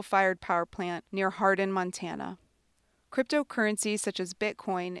dying coal-fired power plant near Hardin, Montana. Cryptocurrency such as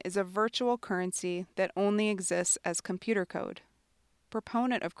Bitcoin is a virtual currency that only exists as computer code.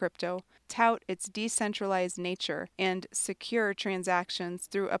 Proponent of crypto tout its decentralized nature and secure transactions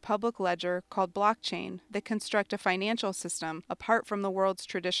through a public ledger called blockchain that construct a financial system apart from the world's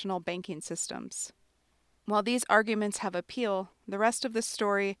traditional banking systems. While these arguments have appeal, the rest of the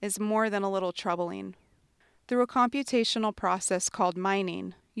story is more than a little troubling. Through a computational process called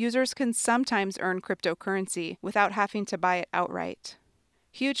mining, users can sometimes earn cryptocurrency without having to buy it outright.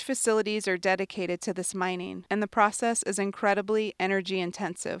 Huge facilities are dedicated to this mining, and the process is incredibly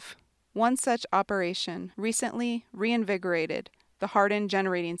energy-intensive. One such operation recently reinvigorated the Hardin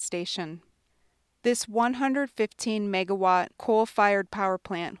Generating Station. This 115-megawatt coal-fired power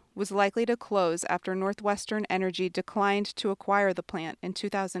plant was likely to close after Northwestern Energy declined to acquire the plant in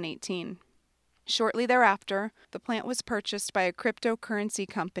 2018. Shortly thereafter, the plant was purchased by a cryptocurrency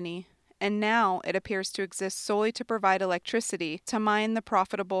company, and now it appears to exist solely to provide electricity to mine the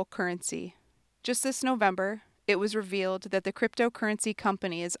profitable currency. Just this November, it was revealed that the cryptocurrency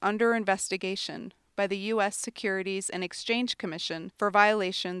company is under investigation by the U.S. Securities and Exchange Commission for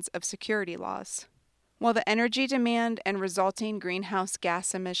violations of security laws. While the energy demand and resulting greenhouse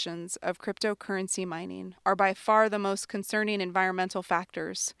gas emissions of cryptocurrency mining are by far the most concerning environmental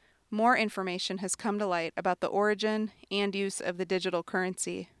factors, more information has come to light about the origin and use of the digital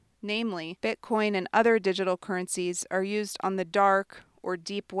currency. Namely, Bitcoin and other digital currencies are used on the dark or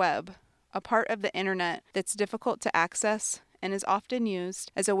deep web, a part of the internet that's difficult to access and is often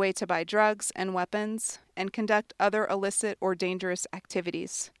used as a way to buy drugs and weapons and conduct other illicit or dangerous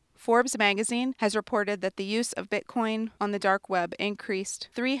activities. Forbes magazine has reported that the use of Bitcoin on the dark web increased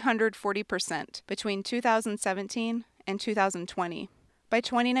 340% between 2017 and 2020. By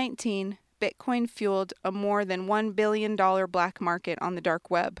 2019, Bitcoin fueled a more than $1 billion black market on the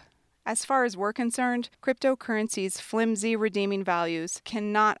dark web. As far as we're concerned, cryptocurrency's flimsy redeeming values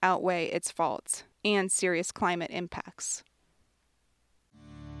cannot outweigh its faults and serious climate impacts.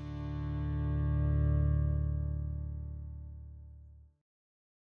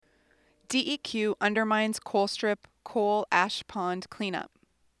 DEQ undermines Colstrip coal ash pond cleanup.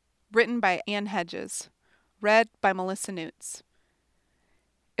 Written by Ann Hedges. Read by Melissa Newts.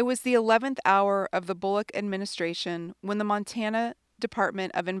 It was the 11th hour of the Bullock administration when the Montana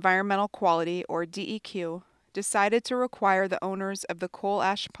Department of Environmental Quality, or DEQ, decided to require the owners of the coal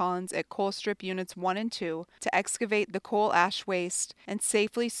ash ponds at coal strip units 1 and 2 to excavate the coal ash waste and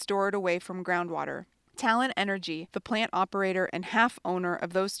safely store it away from groundwater. Talon Energy, the plant operator and half owner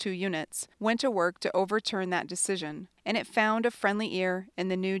of those 2 units, went to work to overturn that decision, and it found a friendly ear in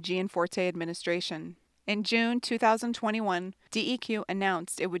the new Gianforte administration. In June 2021, DEQ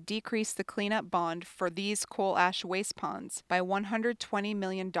announced it would decrease the cleanup bond for these coal ash waste ponds by $120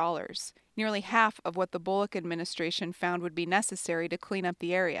 million, nearly half of what the Bullock administration found would be necessary to clean up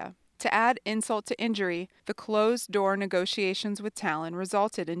the area. To add insult to injury, the closed-door negotiations with Talon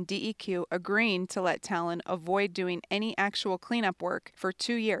resulted in DEQ agreeing to let Talon avoid doing any actual cleanup work for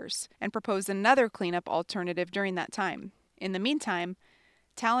 2 years and propose another cleanup alternative during that time. In the meantime,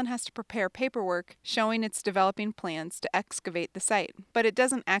 Talon has to prepare paperwork showing it's developing plans to excavate the site, but it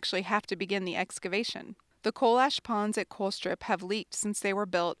doesn't actually have to begin the excavation. The coal ash ponds at Colstrip have leaked since they were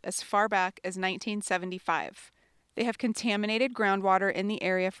built as far back as 1975. They have contaminated groundwater in the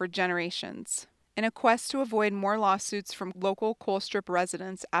area for generations. In a quest to avoid more lawsuits from local Colstrip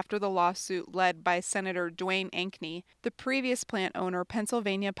residents after the lawsuit led by Senator Dwayne Ankney, the previous plant owner,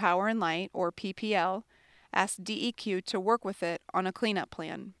 Pennsylvania Power and Light, or PPL, asked DEQ to work with it on a cleanup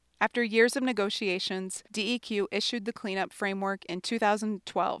plan. After years of negotiations, DEQ issued the cleanup framework in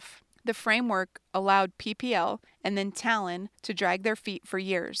 2012. The framework allowed PPL and then Talon to drag their feet for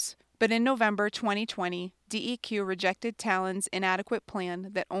years. But in November 2020, DEQ rejected Talon's inadequate plan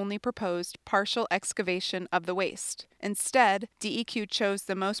that only proposed partial excavation of the waste. Instead, DEQ chose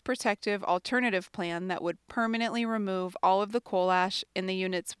the most protective alternative plan that would permanently remove all of the coal ash in the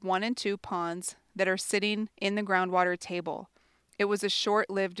Units 1 and 2 ponds that are sitting in the groundwater table. It was a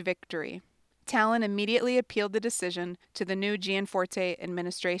short-lived victory. Talon immediately appealed the decision to the new Gianforte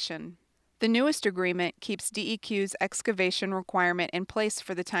administration. The newest agreement keeps DEQ's excavation requirement in place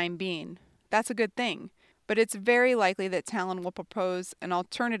for the time being. That's a good thing, but it's very likely that Talon will propose an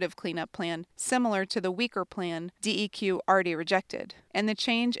alternative cleanup plan similar to the weaker plan DEQ already rejected, and the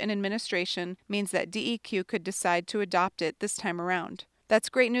change in administration means that DEQ could decide to adopt it this time around. That's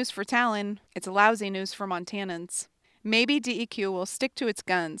great news for Talon. It's lousy news for Montanans. Maybe DEQ will stick to its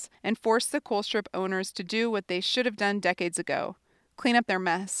guns and force the Colstrip owners to do what they should have done decades ago, clean up their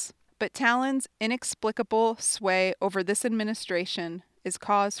mess. But Talon's inexplicable sway over this administration is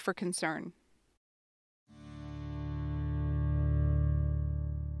cause for concern.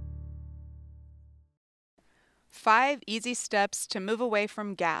 Five easy steps to move away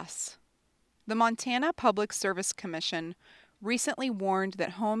from gas. The Montana Public Service Commission recently warned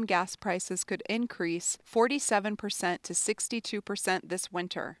that home gas prices could increase 47% to 62% this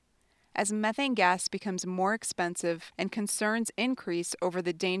winter. As methane gas becomes more expensive and concerns increase over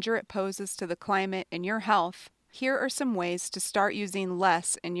the danger it poses to the climate and your health, here are some ways to start using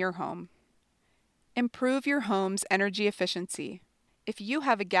less in your home. Improve your home's energy efficiency. If you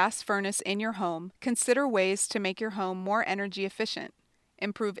have a gas furnace in your home, consider ways to make your home more energy efficient.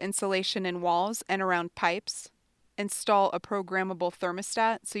 Improve insulation in walls and around pipes. Install a programmable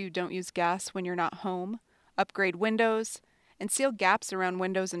thermostat so you don't use gas when you're not home. Upgrade windows, and seal gaps around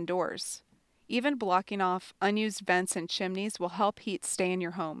windows and doors. Even blocking off unused vents and chimneys will help heat stay in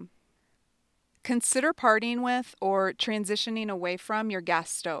your home. Consider parting with or transitioning away from your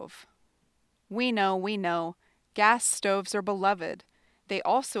gas stove. We know, gas stoves are beloved. They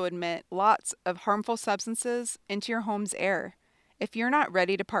also emit lots of harmful substances into your home's air. If you're not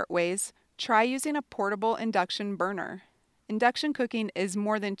ready to part ways, try using a portable induction burner. Induction cooking is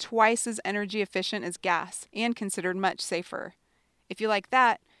more than twice as energy efficient as gas and considered much safer. If you like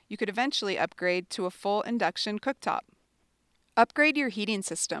that, you could eventually upgrade to a full induction cooktop. Upgrade your heating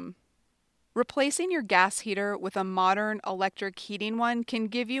system. Replacing your gas heater with a modern electric heating one can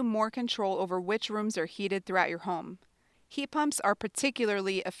give you more control over which rooms are heated throughout your home. Heat pumps are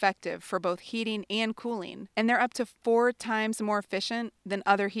particularly effective for both heating and cooling, and they're up to 4 times more efficient than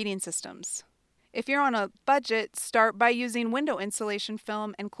other heating systems. If you're on a budget, start by using window insulation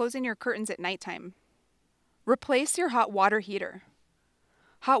film and closing your curtains at nighttime. Replace your hot water heater.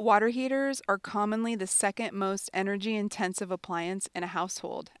 Hot water heaters are commonly the second most energy-intensive appliance in a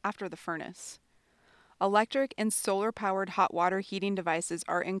household after the furnace. Electric and solar-powered hot water heating devices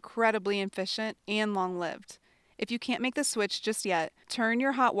are incredibly efficient and long-lived. If you can't make the switch just yet, turn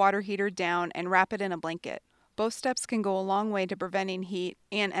your hot water heater down and wrap it in a blanket. Both steps can go a long way to preventing heat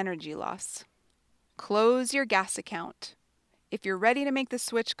and energy loss. Close your gas account. If you're ready to make the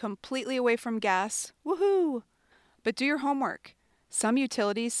switch completely away from gas, woohoo! But do your homework. Some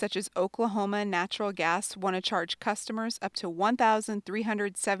utilities, such as Oklahoma Natural Gas, want to charge customers up to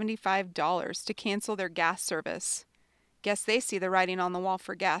 $1,375 to cancel their gas service. Guess they see the writing on the wall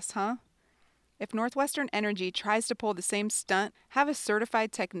for gas, huh? If Northwestern Energy tries to pull the same stunt, have a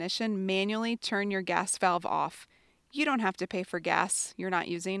certified technician manually turn your gas valve off. You don't have to pay for gas you're not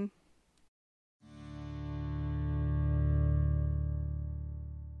using.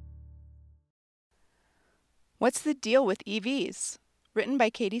 What's the Deal with EVs? Written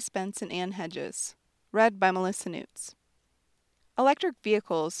by Katie Spence and Ann Hedges. Read by Melissa Newts. Electric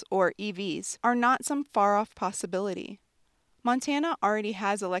vehicles, or EVs, are not some far-off possibility. Montana already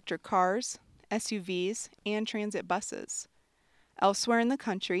has electric cars, SUVs, and transit buses. Elsewhere in the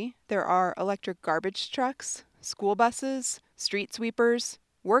country, there are electric garbage trucks, school buses, street sweepers,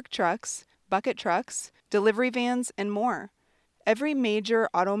 work trucks, bucket trucks, delivery vans, and more. Every major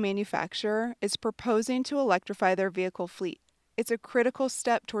auto manufacturer is proposing to electrify their vehicle fleet. It's a critical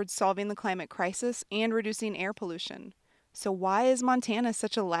step towards solving the climate crisis and reducing air pollution. So why is Montana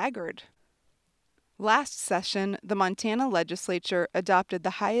such a laggard? Last session, the Montana legislature adopted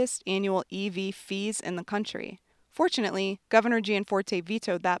the highest annual EV fees in the country. Fortunately, Governor Gianforte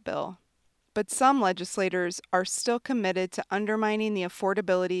vetoed that bill. But some legislators are still committed to undermining the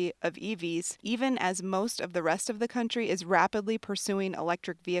affordability of EVs, even as most of the rest of the country is rapidly pursuing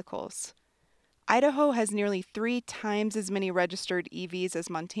electric vehicles. Idaho has nearly 3 times as many registered EVs as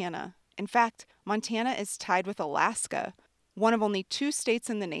Montana. In fact, Montana is tied with Alaska, one of only 2 states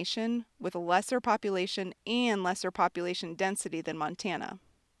in the nation with a lesser population and lesser population density than Montana.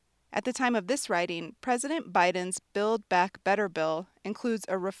 At the time of this writing, President Biden's Build Back Better bill includes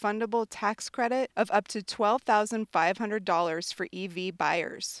a refundable tax credit of up to $12,500 for EV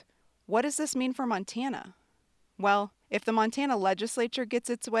buyers. What does this mean for Montana? Well, if the Montana legislature gets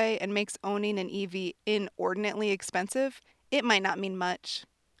its way and makes owning an EV inordinately expensive, it might not mean much.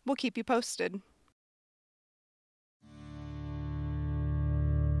 We'll keep you posted.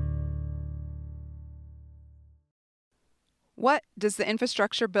 What does the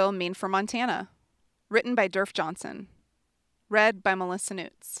infrastructure bill mean for Montana? Written by Durf Johnson. Read by Melissa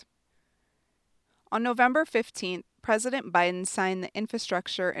Newts. On November 15th, President Biden signed the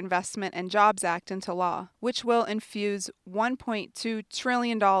Infrastructure Investment and Jobs Act into law, which will infuse $1.2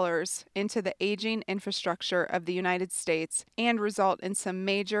 trillion into the aging infrastructure of the United States and result in some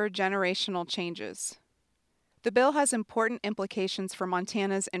major generational changes. The bill has important implications for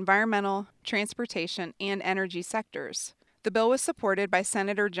Montana's environmental, transportation, and energy sectors. The bill was supported by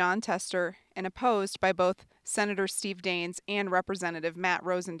Senator John Tester and opposed by both Senator Steve Daines and Representative Matt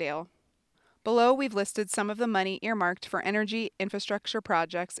Rosendale. Below, we've listed some of the money earmarked for energy infrastructure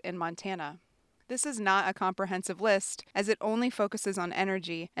projects in Montana. This is not a comprehensive list, as it only focuses on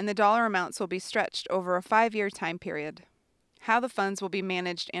energy, and the dollar amounts will be stretched over a 5-year time period. How the funds will be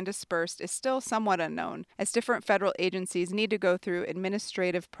managed and dispersed is still somewhat unknown, as different federal agencies need to go through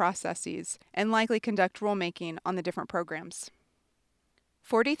administrative processes and likely conduct rulemaking on the different programs.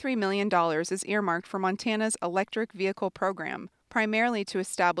 $43 million is earmarked for Montana's electric vehicle program, primarily to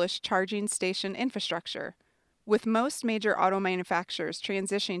establish charging station infrastructure. With most major auto manufacturers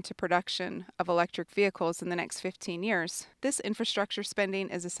transitioning to production of electric vehicles in the next 15 years, this infrastructure spending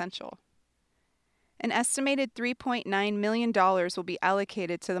is essential. An estimated $3.9 million will be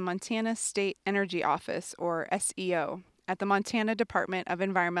allocated to the Montana State Energy Office, or SEO, at the Montana Department of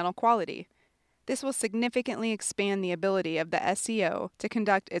Environmental Quality. This will significantly expand the ability of the SEO to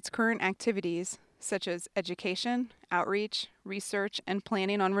conduct its current activities, such as education, outreach, research, and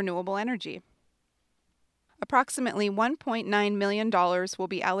planning on renewable energy. Approximately $1.9 million will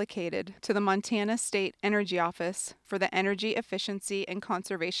be allocated to the Montana State Energy Office for the Energy Efficiency and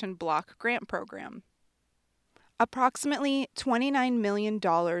Conservation Block Grant Program. Approximately $29 million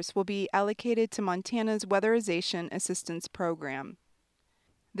will be allocated to Montana's Weatherization Assistance Program.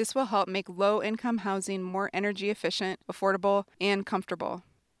 This will help make low-income housing more energy efficient, affordable, and comfortable.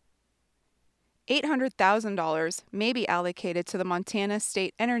 $800,000 may be allocated to the Montana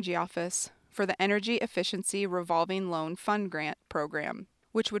State Energy Office for the Energy Efficiency Revolving Loan Fund Grant Program,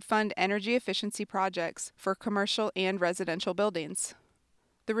 which would fund energy efficiency projects for commercial and residential buildings.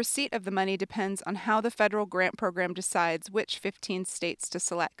 The receipt of the money depends on how the federal grant program decides which 15 states to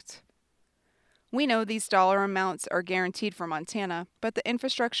select. We know these dollar amounts are guaranteed for Montana, but the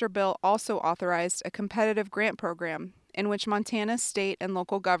infrastructure bill also authorized a competitive grant program in which Montana's state and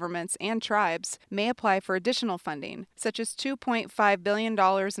local governments and tribes may apply for additional funding, such as $2.5 billion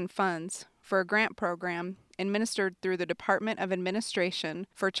in funds for a grant program administered through the Department of Administration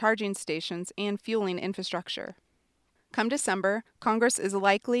for charging stations and fueling infrastructure. Come December, Congress is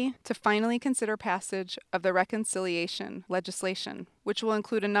likely to finally consider passage of the reconciliation legislation, which will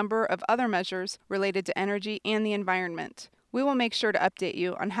include a number of other measures related to energy and the environment. We will make sure to update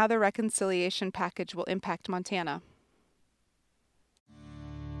you on how the reconciliation package will impact Montana.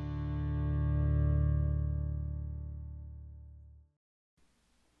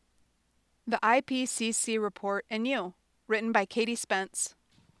 The IPCC Report and You, written by Katie Spence,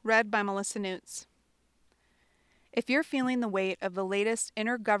 read by Melissa Newts. If you're feeling the weight of the latest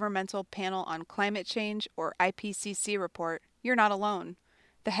Intergovernmental Panel on Climate Change, or IPCC report, you're not alone.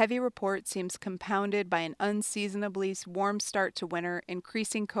 The heavy report seems compounded by an unseasonably warm start to winter,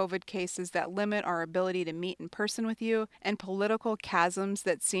 increasing COVID cases that limit our ability to meet in person with you, and political chasms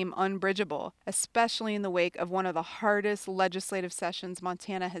that seem unbridgeable, especially in the wake of one of the hardest legislative sessions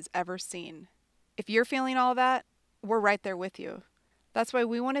Montana has ever seen. If you're feeling all that, we're right there with you. That's why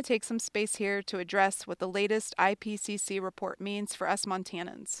we want to take some space here to address what the latest IPCC report means for us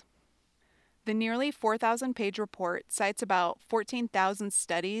Montanans. The nearly 4,000-page report cites about 14,000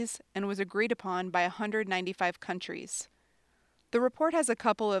 studies and was agreed upon by 195 countries. The report has a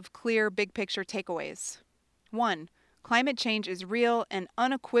couple of clear big-picture takeaways. 1. Climate change is real and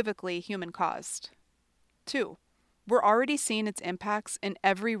unequivocally human-caused. 2. We're already seeing its impacts in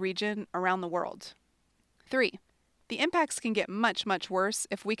every region around the world. 3. The impacts can get much, much worse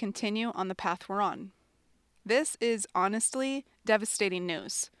if we continue on the path we're on. This is honestly devastating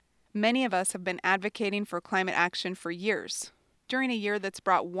news. Many of us have been advocating for climate action for years. During a year that's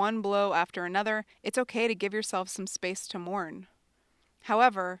brought one blow after another, it's okay to give yourself some space to mourn.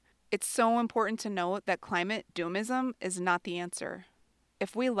 However, it's so important to note that climate doomism is not the answer.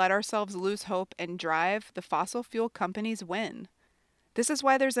 If we let ourselves lose hope and drive, the fossil fuel companies win. This is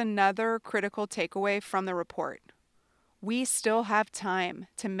why there's another critical takeaway from the report. We still have time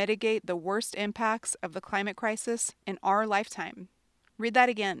to mitigate the worst impacts of the climate crisis in our lifetime. Read that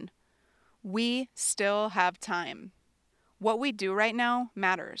again. We still have time. What we do right now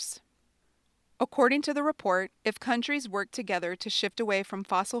matters. According to the report, if countries work together to shift away from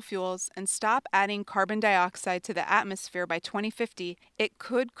fossil fuels and stop adding carbon dioxide to the atmosphere by 2050, it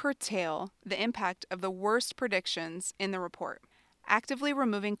could curtail the impact of the worst predictions in the report. Actively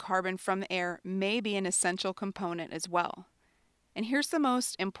removing carbon from the air may be an essential component as well. And here's the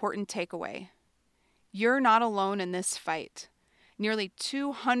most important takeaway. You're not alone in this fight. Nearly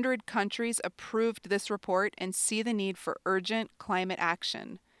 200 countries approved this report and see the need for urgent climate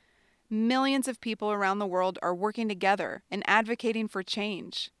action. Millions of people around the world are working together and advocating for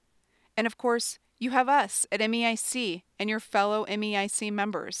change. And of course, you have us at MEIC and your fellow MEIC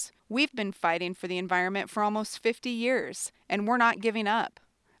members. We've been fighting for the environment for almost 50 years, and we're not giving up.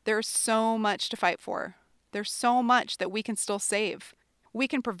 There's so much to fight for. There's so much that we can still save. We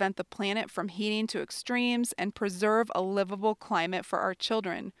can prevent the planet from heating to extremes and preserve a livable climate for our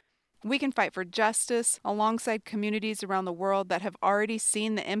children. We can fight for justice alongside communities around the world that have already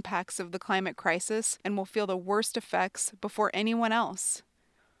seen the impacts of the climate crisis and will feel the worst effects before anyone else.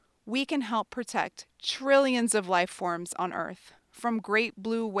 We can help protect trillions of life forms on Earth, from great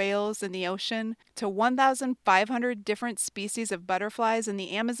blue whales in the ocean to 1,500 different species of butterflies in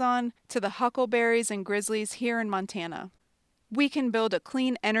the Amazon to the huckleberries and grizzlies here in Montana. We can build a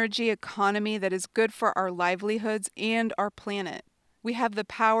clean energy economy that is good for our livelihoods and our planet. We have the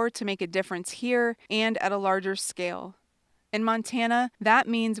power to make a difference here and at a larger scale. In Montana, that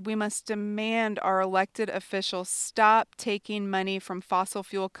means we must demand our elected officials stop taking money from fossil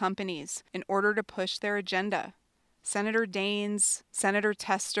fuel companies in order to push their agenda. Senator Daines, Senator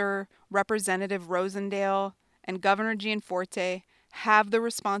Tester, Representative Rosendale, and Governor Gianforte have the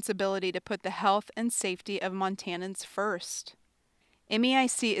responsibility to put the health and safety of Montanans first.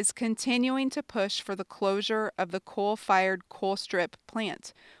 MEIC is continuing to push for the closure of the coal-fired Colstrip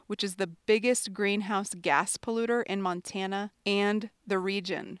plant, which is the biggest greenhouse gas polluter in Montana and the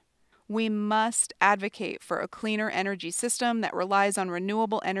region. We must advocate for a cleaner energy system that relies on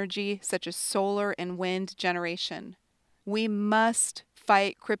renewable energy such as solar and wind generation. We must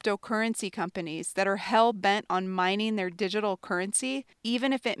fight cryptocurrency companies that are hell-bent on mining their digital currency,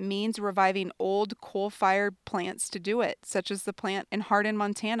 even if it means reviving old coal-fired plants to do it, such as the plant in Hardin,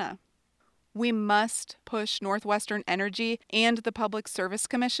 Montana. We must push Northwestern Energy and the Public Service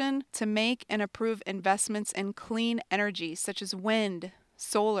Commission to make and approve investments in clean energy, such as wind,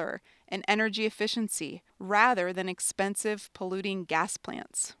 solar, and energy efficiency, rather than expensive, polluting gas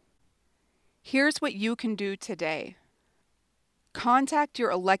plants. Here's what you can do today. Contact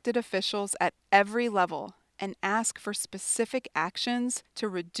your elected officials at every level and ask for specific actions to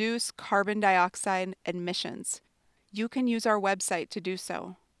reduce carbon dioxide emissions. You can use our website to do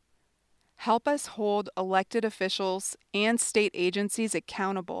so. Help us hold elected officials and state agencies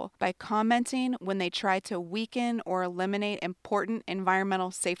accountable by commenting when they try to weaken or eliminate important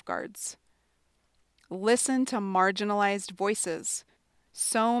environmental safeguards. Listen to marginalized voices.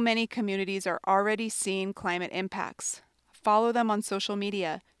 So many communities are already seeing climate impacts. Follow them on social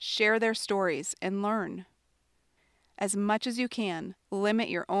media, share their stories, and learn. As much as you can, limit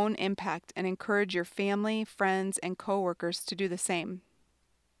your own impact and encourage your family, friends, and coworkers to do the same.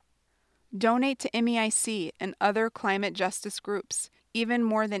 Donate to MEIC and other climate justice groups. Even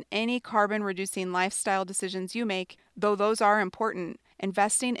more than any carbon-reducing lifestyle decisions you make, though those are important,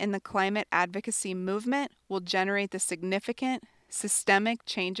 investing in the climate advocacy movement will generate the significant, systemic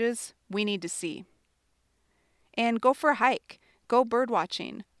changes we need to see. And go for a hike, go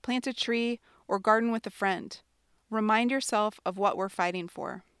birdwatching, plant a tree, or garden with a friend. Remind yourself of what we're fighting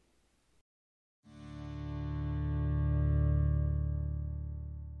for.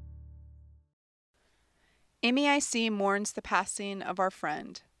 MEIC mourns the passing of our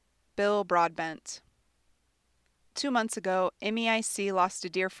friend, Bill Broadbent. 2 months ago, MEIC lost a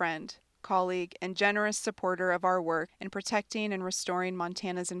dear friend, colleague, and generous supporter of our work in protecting and restoring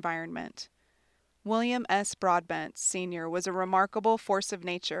Montana's environment. William S. Broadbent, Sr. was a remarkable force of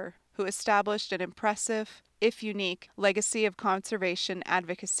nature who established an impressive, if unique, legacy of conservation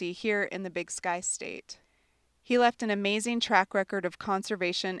advocacy here in the Big Sky State. He left an amazing track record of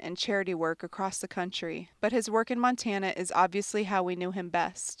conservation and charity work across the country, but his work in Montana is obviously how we knew him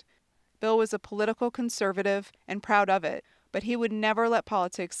best. Bill was a political conservative and proud of it, but he would never let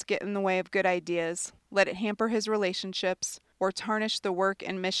politics get in the way of good ideas, let it hamper his relationships, or tarnish the work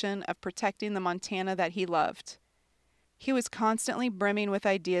and mission of protecting the Montana that he loved. He was constantly brimming with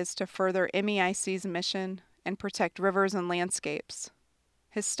ideas to further MEIC's mission and protect rivers and landscapes.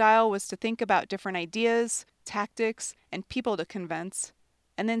 His style was to think about different ideas, tactics, and people to convince,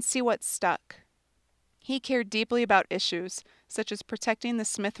 and then see what stuck. He cared deeply about issues such as protecting the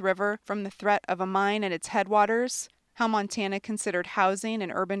Smith River from the threat of a mine at its headwaters, how Montana considered housing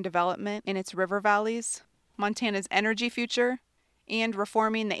and urban development in its river valleys, Montana's energy future, and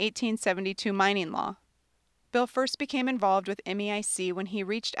reforming the 1872 mining law. Bill first became involved with MEIC when he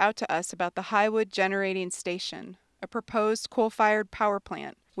reached out to us about the Highwood Generating Station, a proposed coal-fired power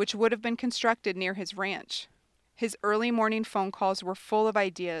plant, which would have been constructed near his ranch. His early morning phone calls were full of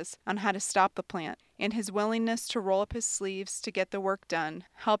ideas on how to stop the plant, and his willingness to roll up his sleeves to get the work done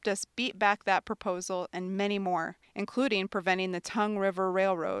helped us beat back that proposal and many more, including preventing the Tongue River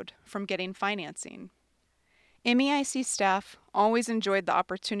Railroad from getting financing. MEIC staff always enjoyed the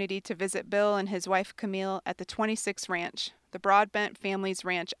opportunity to visit Bill and his wife Camille at the 26 Ranch, the Broadbent family's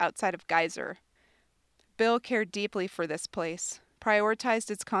ranch outside of Geyser. Bill cared deeply for this place,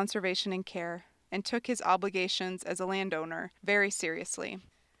 prioritized its conservation and care, and took his obligations as a landowner very seriously.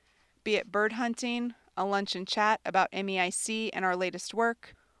 Be it bird hunting, a lunch and chat about MEIC and our latest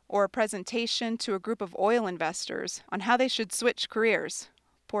work, or a presentation to a group of oil investors on how they should switch careers.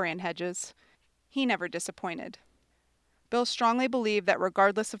 Poor Ann Hedges. He never disappointed. Bill strongly believed that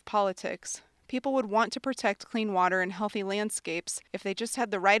regardless of politics, people would want to protect clean water and healthy landscapes if they just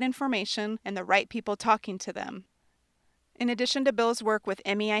had the right information and the right people talking to them. In addition to Bill's work with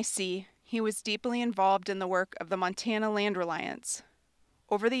MEIC, he was deeply involved in the work of the Montana Land Reliance.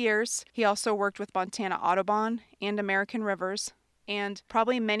 Over the years, he also worked with Montana Audubon and American Rivers, and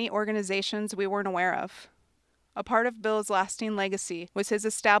probably many organizations we weren't aware of. A part of Bill's lasting legacy was his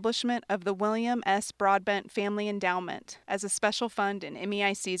establishment of the William S. Broadbent Family Endowment as a special fund in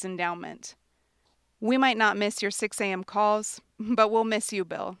MEIC's endowment. We might not miss your 6 a.m. calls, but we'll miss you,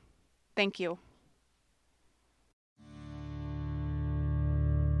 Bill. Thank you.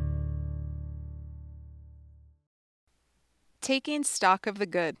 Taking Stock of the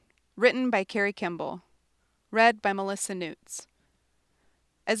Good, written by Carrie Kimball, read by Melissa Newts.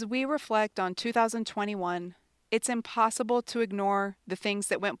 As we reflect on 2021, it's impossible to ignore the things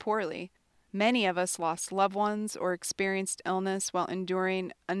that went poorly. Many of us lost loved ones or experienced illness while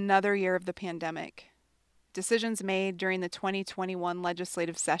enduring another year of the pandemic. Decisions made during the 2021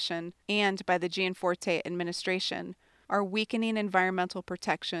 legislative session and by the Gianforte administration are weakening environmental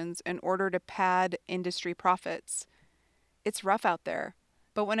protections in order to pad industry profits. It's rough out there,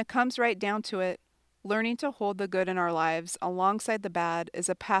 but when it comes right down to it, learning to hold the good in our lives alongside the bad is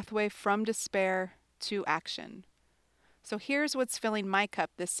a pathway from despair to action. So here's what's filling my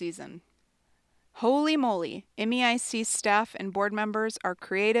cup this season. Holy moly, MEIC staff and board members are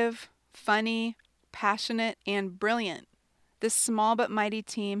creative, funny, passionate, and brilliant. This small but mighty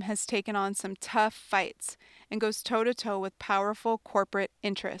team has taken on some tough fights and goes toe-to-toe with powerful corporate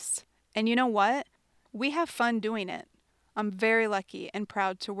interests. And you know what? We have fun doing it. I'm very lucky and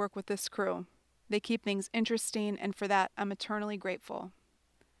proud to work with this crew. They keep things interesting, and for that, I'm eternally grateful.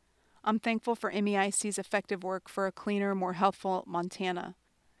 I'm thankful for MEIC's effective work for a cleaner, more healthful Montana.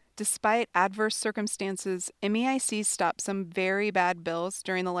 Despite adverse circumstances, MEIC stopped some very bad bills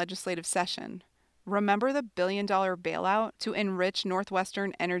during the legislative session. Remember the billion-dollar bailout to enrich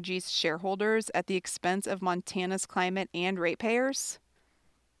Northwestern Energy's shareholders at the expense of Montana's climate and ratepayers?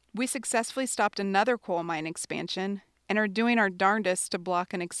 We successfully stopped another coal mine expansion and are doing our darndest to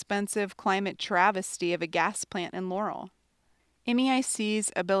block an expensive climate travesty of a gas plant in Laurel.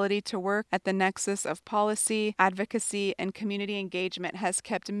 MEIC's ability to work at the nexus of policy, advocacy, and community engagement has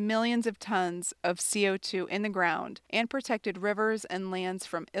kept millions of tons of CO2 in the ground and protected rivers and lands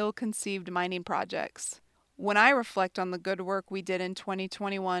from ill-conceived mining projects. When I reflect on the good work we did in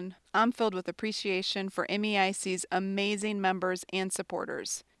 2021, I'm filled with appreciation for MEIC's amazing members and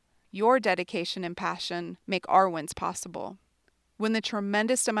supporters. Your dedication and passion make our wins possible. When the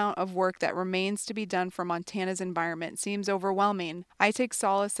tremendous amount of work that remains to be done for Montana's environment seems overwhelming, I take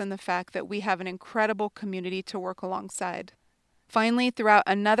solace in the fact that we have an incredible community to work alongside. Finally, throughout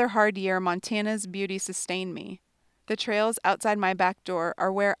another hard year, Montana's beauty sustained me. The trails outside my back door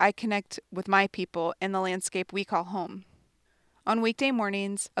are where I connect with my people in the landscape we call home. On weekday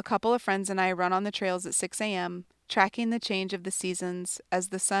mornings, a couple of friends and I run on the trails at 6 a.m., tracking the change of the seasons as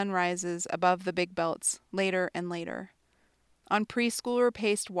the sun rises above the big belts later and later. On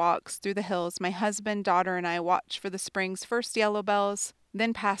preschooler-paced walks through the hills, my husband, daughter, and I watch for the spring's first yellow bells,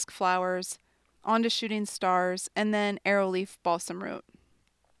 then pasque flowers, on to shooting stars, and then arrowleaf balsam root.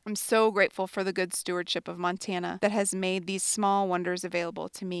 I'm so grateful for the good stewardship of Montana that has made these small wonders available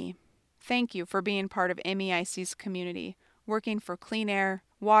to me. Thank you for being part of MEIC's community, working for clean air,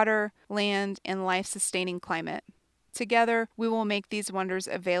 water, land, and life-sustaining climate. Together, we will make these wonders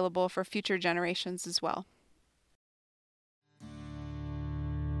available for future generations as well.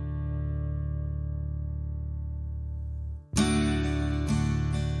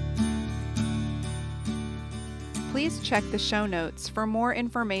 Please check the show notes for more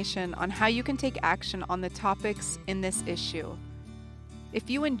information on how you can take action on the topics in this issue. If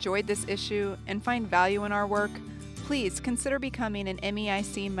you enjoyed this issue and find value in our work, please consider becoming an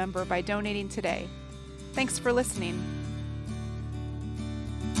MEIC member by donating today. Thanks for listening.